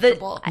totally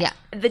comfortable.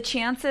 The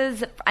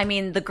chances,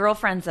 the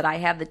girlfriends that I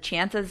have, the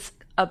chances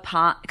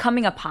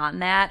coming upon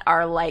that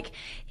are like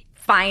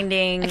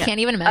finding. I can't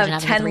even imagine a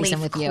having a 10-leaf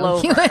threesome with you.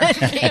 clover.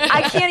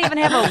 I can't even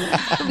have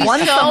a one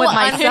so with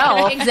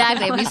myself.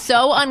 Exactly. It'd be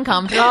so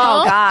uncomfortable.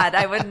 Oh God,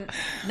 I wouldn't.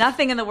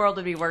 Nothing in the world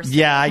would be worse.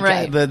 Yeah,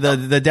 Right.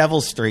 the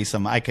devil's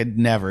threesome I could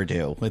never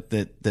do with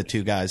the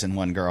two guys and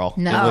one girl.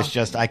 No. It was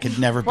just I could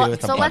never be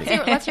with a so buddy.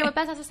 let's hear what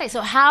Beth has to say.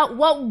 So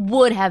what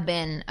would have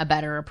been a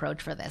better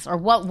approach for this, or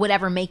what would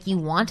ever make you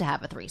want to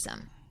have a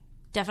threesome?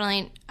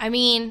 Definitely. I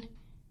mean,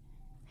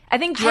 I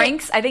think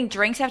drinks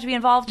have to be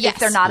involved. Yes. If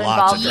they're not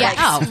Lots of involved,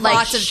 drinks. like,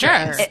 lots of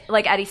drinks.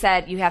 like Eddie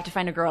said, you have to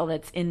find a girl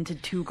that's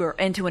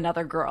into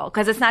another girl,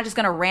 because it's not just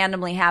going to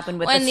randomly happen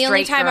with and a the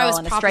only straight time girl I was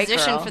and a straight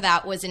propositioned girl. for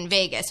that was in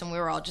Vegas, and we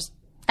were all just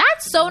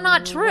That's so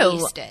not true.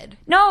 wasted.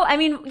 No, I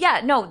mean,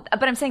 yeah, no,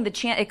 but I'm saying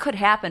it could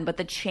happen, but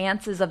the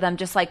chances of them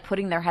just like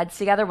putting their heads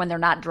together when they're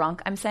not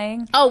drunk, I'm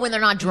saying. Oh, when they're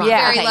not drunk.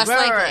 Yeah. Very Okay, less right,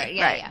 likely. right,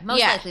 yeah, Right. yeah. Most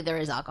Yeah. likely there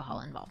is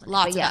alcohol involved. In it,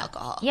 Lots but of yeah.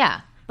 alcohol.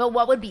 Yeah, but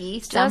what would be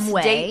some Just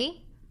way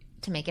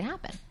to make it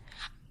happen?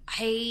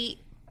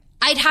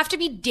 I'd have to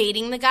be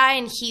dating the guy,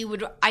 and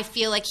I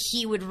feel like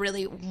he would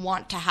really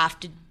want to have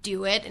to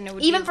do it, and it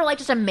would Even be, for like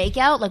just a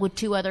makeout, like with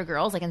two other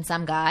girls, like in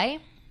some guy.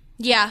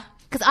 yeah.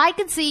 Because I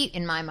could see,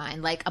 in my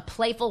mind, like a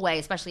playful way,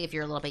 especially if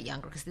you're a little bit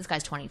younger, because this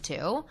guy's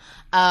 22,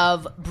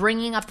 of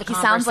bringing up the He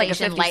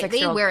conversation sounds like a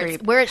 56-year-old lightly,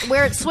 creep.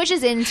 where it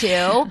switches into,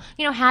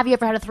 have you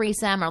ever had a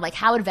threesome, or like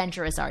how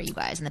adventurous are you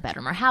guys in the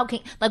bedroom, or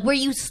where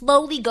you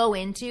slowly go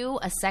into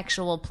a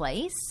sexual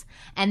place,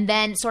 and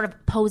then sort of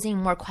posing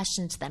more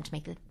questions to them to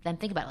make them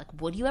think about it.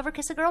 Like, would you ever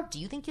kiss a girl? Do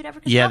you think you'd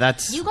ever kiss a girl?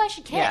 that's- You guys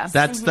should kiss. Yeah.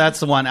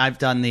 That's the one I've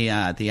done the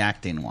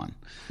acting one.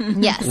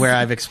 Yes. Where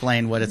I've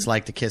explained what it's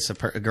like to kiss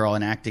a girl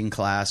in acting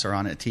class or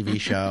on a TV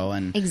show,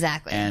 and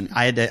Exactly. And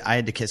I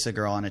had to kiss a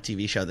girl on a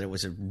TV show that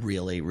was a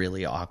really,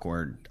 really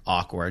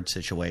awkward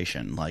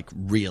situation, like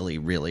really,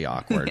 really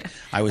awkward.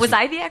 Was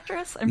I the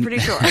actress? I'm pretty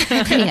sure.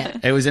 Yeah.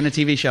 It was in a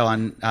TV show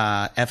on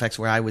FX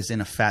where I was in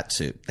a fat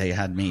suit. They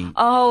had me.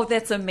 Oh,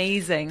 that's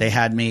amazing. They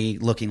had me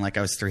looking like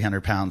I was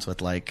 300 pounds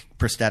with like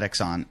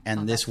prosthetics on,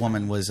 and this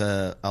woman was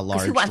a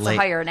large. Who wants to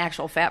hire an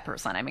actual fat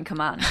person? I mean, come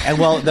on. And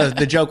well,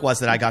 the joke was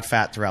that I got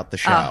fat throughout the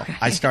show. Oh, okay.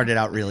 I started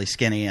out really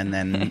skinny, and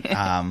then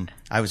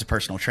I was a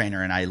personal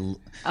trainer, and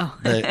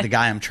the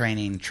guy I'm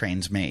training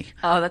trains me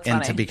Oh, that's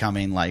into funny.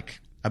 becoming like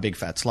a big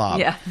fat slob.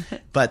 Yeah.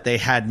 But they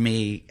had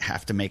me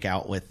have to make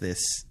out with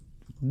this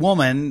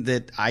woman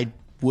that I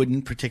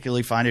wouldn't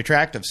particularly find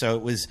attractive, so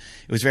it was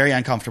very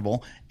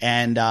uncomfortable.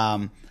 And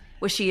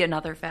Was she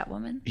another fat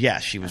woman? yeah,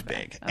 she was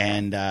big,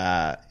 and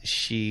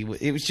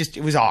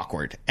it was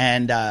awkward,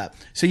 and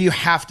so you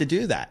have to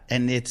do that,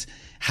 and it's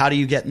how do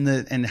you get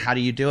and how do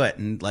you do it,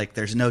 and like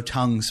there's no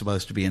tongue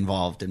supposed to be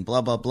involved, and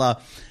blah blah blah.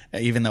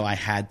 Even though I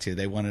had to,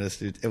 they wanted us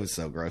to. It was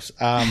so gross.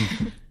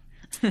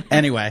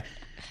 Anyway.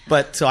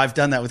 But so I've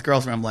done that with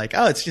girls where I'm like,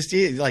 oh, it's just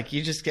easy. Like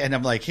you just, and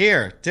I'm like,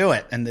 here, do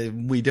it. And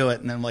then we do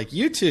it. And then I'm like,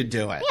 you two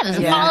do it. Yeah, there's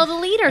a follow the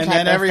leader And type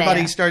then of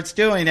everybody thing. starts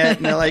doing it.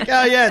 And they're like,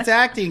 oh, yeah, it's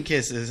acting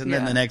kisses. And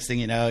then the next thing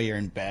you know, you're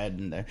in bed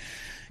and they're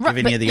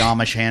giving you the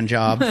Amish hand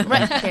job.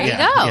 Right, there you go.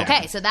 Yeah.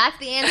 Okay, so that's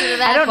the answer to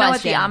that I don't know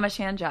what question. the Amish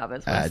hand job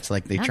is. It's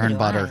like they Neither churn do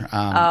butter.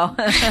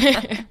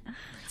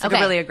 It's like Okay. a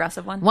really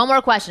aggressive one. One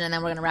more question, and then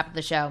we're going to wrap up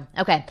the show.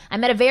 Okay. I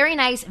met a very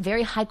nice,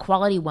 very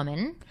high-quality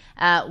woman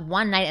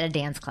one night at a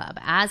dance club.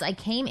 As I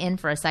came in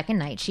for a second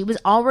night, she was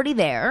already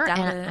there. Got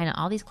And it. I know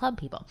all these club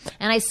people.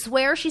 And I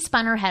swear she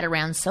spun her head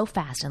around so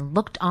fast and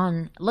looked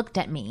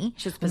at me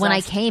She was when I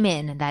possessed. came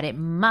in that it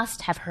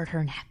must have hurt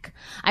her neck.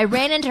 I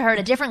ran into her at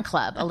a different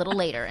club a little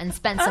later and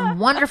spent some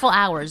wonderful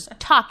hours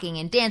talking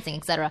and dancing,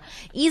 etc.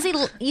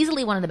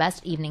 Easily one of the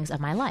best evenings of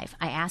my life.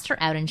 I asked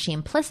her out and she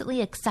implicitly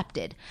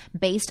accepted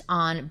based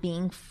on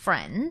being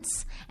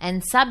friends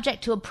and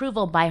subject to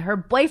approval by her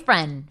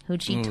boyfriend, who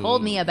she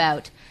told me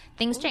about.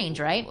 Things change,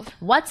 right?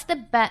 What's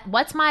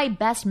my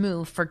best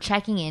move for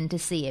checking in to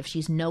see if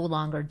she's no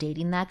longer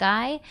dating that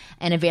guy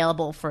and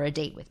available for a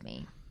date with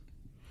me?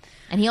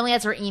 And he only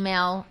has her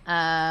email,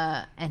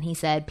 and he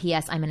said,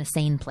 P.S. I'm in a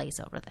sane place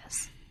over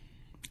this.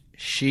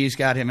 She's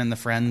got him in the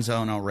friend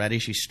zone already.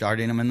 She's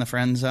starting him in the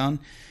friend zone.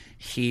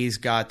 He's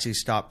got to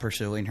stop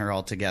pursuing her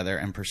altogether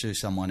and pursue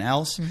someone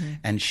else.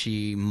 And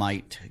she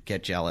might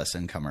get jealous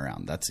and come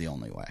around. That's the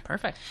only way.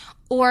 Perfect.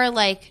 Or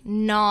like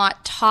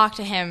not talk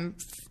to him,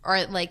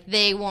 or like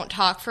they won't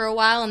talk for a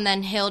while, and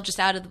then he'll just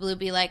out of the blue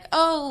be like,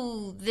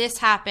 oh, this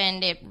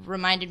happened, it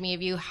reminded me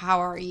of you,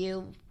 how are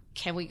you,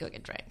 can we go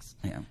get drinks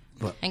Yeah.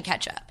 But and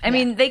catch up? I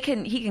mean, he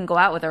can go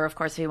out with her, of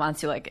course, if he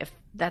wants to, like if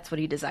that's what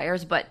he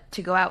desires. But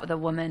to go out with a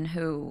woman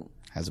who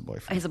has a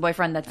boyfriend. has a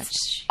boyfriend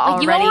that's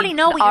Like, you already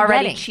know what you're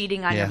already getting.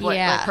 cheating on Yeah.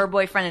 Yeah. like her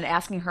boyfriend and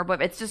asking her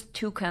boyfriend. It's just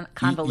too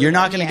convoluted. You're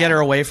not going to get her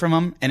away from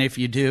him. And if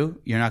you do,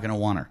 you're not going to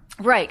want her.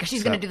 right, because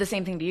she's going to do the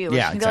same thing to you.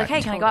 Yeah, She's going to be like, hey,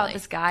 exactly. can I go out with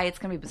this guy? It's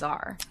going to be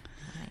bizarre.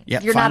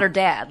 Yeah, You're not her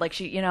dad. Like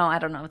she, I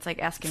don't know. It's like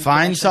asking.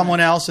 Find permission. someone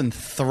else and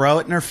throw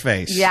it in her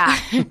face. Yeah.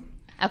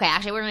 Okay,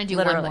 actually, we're going to do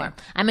Literally. one more.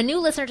 I'm a new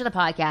listener to the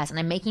podcast, and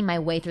I'm making my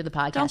way through the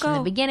podcast from the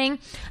go. beginning.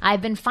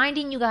 I've been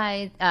finding you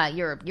guys,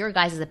 your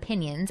guys'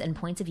 opinions and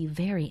points of view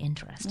very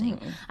interesting.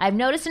 I've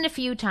noticed in a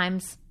few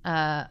times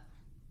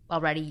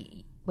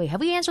already Wait, have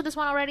we answered this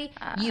one already?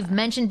 You've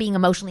mentioned being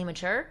emotionally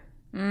mature.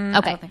 Okay.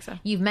 I don't think so.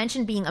 You've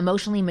mentioned being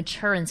emotionally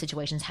mature in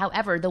situations.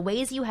 However, the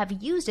ways you have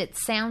used it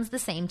sounds the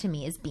same to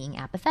me as being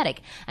apathetic.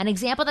 An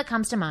example that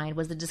comes to mind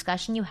was the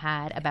discussion you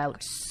had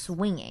about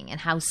swinging and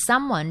how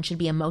someone should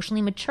be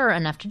emotionally mature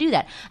enough to do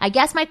that. I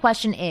guess my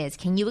question is,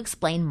 can you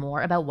explain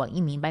more about what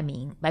you mean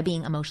by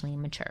being emotionally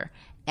mature?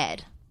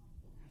 Ed.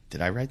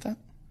 Did I write that?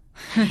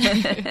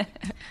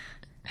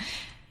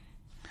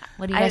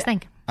 What do you guys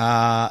think?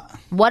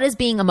 What is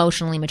being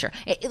emotionally mature?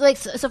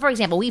 So for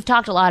example, we've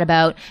talked a lot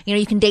about,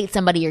 you can date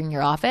somebody in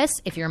your office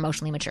if you're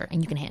emotionally mature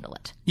and you can handle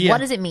it. Yeah. What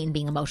does it mean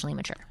being emotionally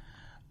mature?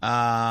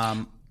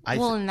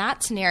 Well, in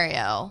that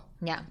scenario,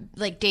 yeah,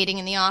 like dating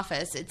in the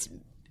office,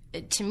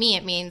 to me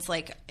it means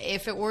like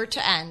if it were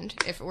to end,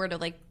 if it were to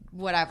like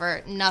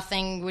whatever,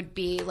 nothing would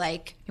be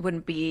like, it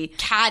wouldn't be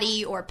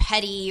catty or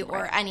petty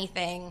or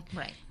anything.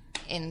 Right.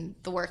 In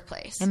the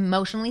workplace.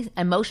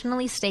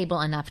 Emotionally stable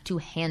enough to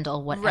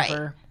handle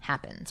whatever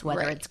happens,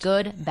 whether it's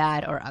good,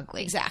 bad, or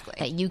ugly. Exactly.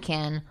 That you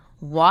can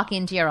walk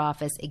into your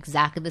office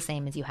exactly the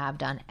same as you have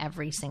done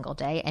every single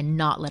day and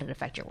not let it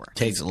affect your work.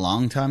 Takes a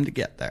long time to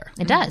get there.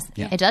 It does.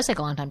 Yeah. It does take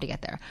a long time to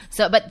get there.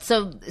 So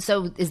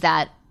is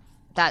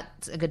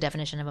that's a good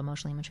definition of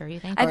emotionally mature, you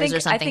think? Or is there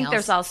something else?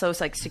 There's also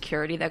like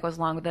security that goes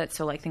along with it.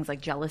 So like things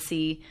like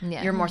jealousy.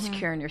 Yeah. You're more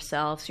secure in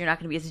yourself, so you're not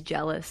going to be as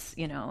jealous,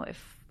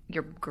 if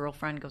your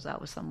girlfriend goes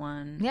out with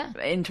someone,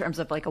 in terms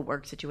of like a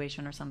work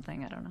situation or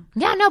something. I don't know.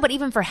 Yeah, no, but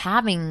even for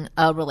having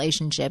a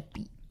relationship,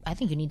 I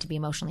think you need to be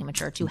emotionally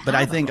mature to have But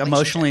I think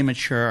emotionally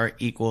mature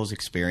equals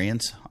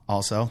experience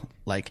also.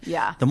 Like,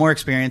 the more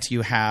experience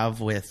you have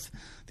with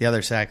the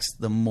other sex,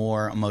 the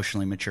more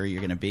emotionally mature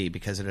you're going to be,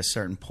 because at a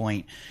certain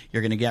point,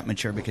 you're going to get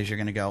mature because you're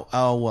going to go,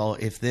 oh, well,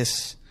 if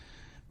this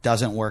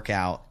doesn't work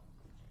out,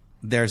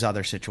 there's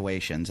other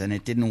situations, and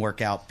it didn't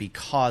work out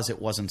because it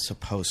wasn't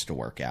supposed to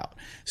work out.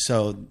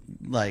 So,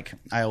 like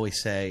I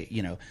always say,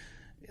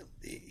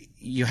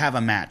 you have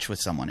a match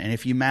with someone, and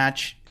if you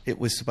match,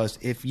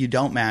 if you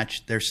don't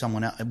match, there's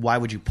someone else. Why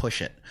would you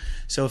push it?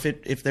 So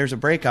if there's a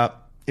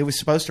breakup, it was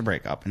supposed to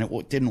break up, and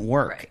it didn't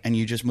work, and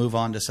you just move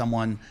on to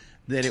someone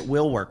that it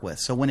will work with.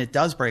 So when it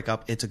does break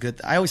up, it's a good.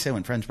 I always say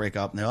when friends break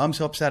up, and they go, I'm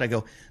so upset. I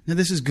go, no,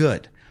 this is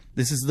good.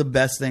 This is the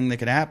best thing that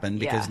could happen,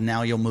 because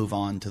now you'll move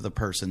on to the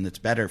person that's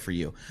better for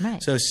you. Right.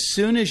 So as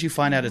soon as you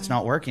find out it's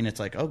not working, it's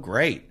like, oh,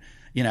 great.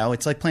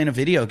 It's like playing a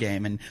video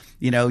game, and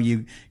you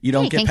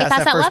don't get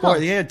past that first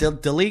board. Yeah,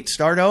 delete,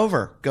 start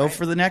over, go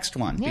for the next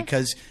one,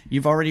 because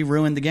you've already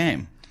ruined the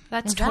game.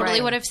 That's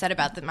totally what I've said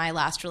about my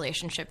last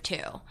relationship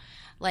too.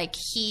 Like,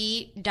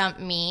 he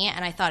dumped me,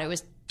 and I thought it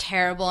was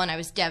terrible, and I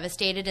was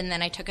devastated, and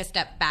then I took a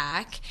step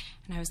back,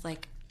 and I was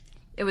like,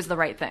 it was the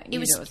right thing. It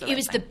was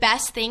the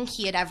best thing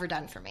he had ever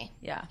done for me.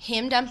 Yeah.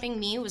 Him dumping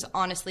me was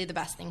honestly the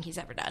best thing he's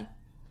ever done.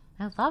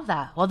 I love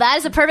that. Well, that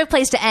is a perfect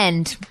place to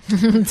end.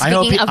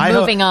 Speaking of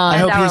moving on. I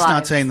hope he's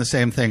not saying the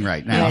same thing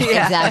right now.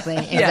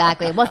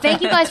 Exactly. Well,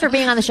 thank you guys for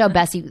being on the show.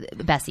 Bess,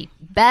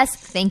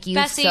 thank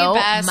you so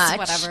much.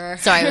 Whatever.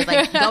 Sorry, I was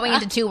like going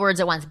into two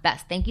words at once.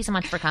 Bess, thank you so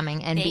much for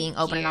coming and being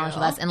open and honest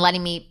with us and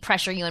letting me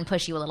pressure you and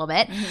push you a little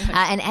bit.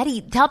 And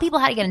Eddie, tell people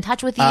how to get in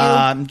touch with you.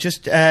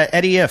 Just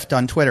Eddie Ifft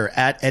on Twitter,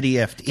 at Eddie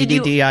Ifft,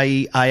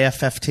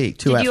 EDDIEIFFT.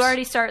 Did you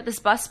already start this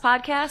bus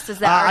podcast? Is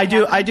that I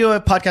do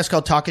a podcast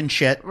called Talkin'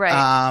 Shit.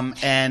 Right.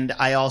 And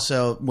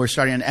we're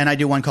starting, and I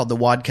do one called the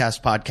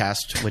Wadcast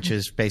Podcast, which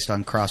is based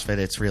on CrossFit.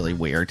 It's really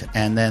weird.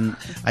 And then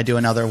I do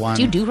another one.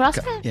 Do you do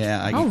CrossFit?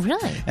 Yeah. Oh,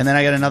 really? And then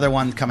I got another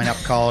one coming up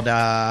called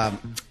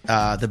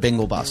the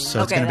Bingle Bus.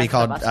 So it's going to be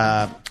called,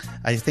 I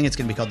think it's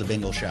going to be called The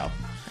Bingle Show.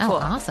 Oh, cool.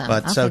 Awesome.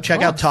 But so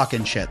check out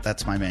Talkin' Shit.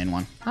 That's my main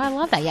one. Oh, I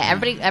love that. Yeah,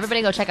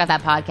 everybody go check out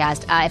that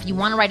podcast. If you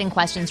want to write in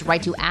questions,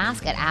 write to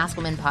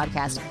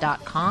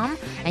ask@askwomenpodcast.com.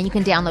 And you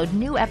can download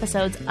new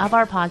episodes of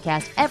our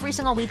podcast every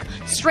single week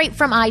straight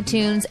from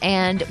iTunes.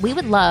 And we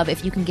would love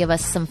if you can give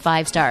us some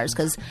 5 stars,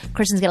 because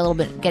Kristen's getting a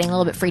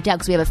little bit freaked out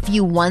because we have a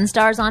few 1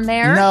 stars on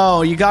there.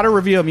 No, you got to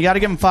review them. You got to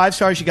give them 5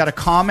 stars. You got to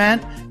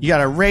comment. You got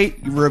to rate,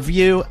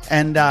 review,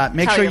 and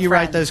make sure you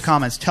write those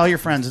comments. Tell your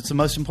friends. It's the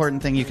most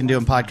important thing you can do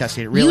in podcasting.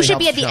 It really you should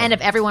be at the end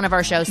of every one of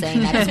our shows saying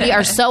that, because we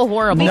are so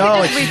horrible.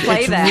 No,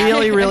 it's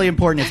really, really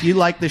important. If you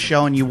like the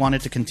show and you want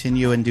it to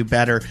continue and do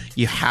better,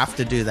 you have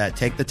to do that.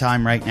 Take the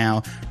time right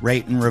now,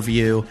 rate and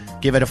review,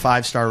 give it a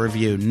 5-star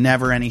review,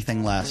 never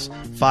anything less.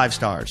 5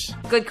 stars.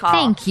 Good call.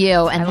 Thank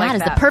you. And that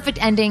is the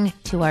perfect ending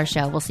to our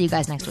show. We'll see you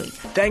guys next week.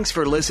 Thanks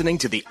for listening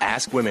to the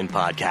Ask Women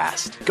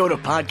podcast. Go to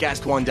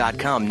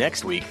podcastone.com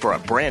next week for a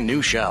brand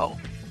new show.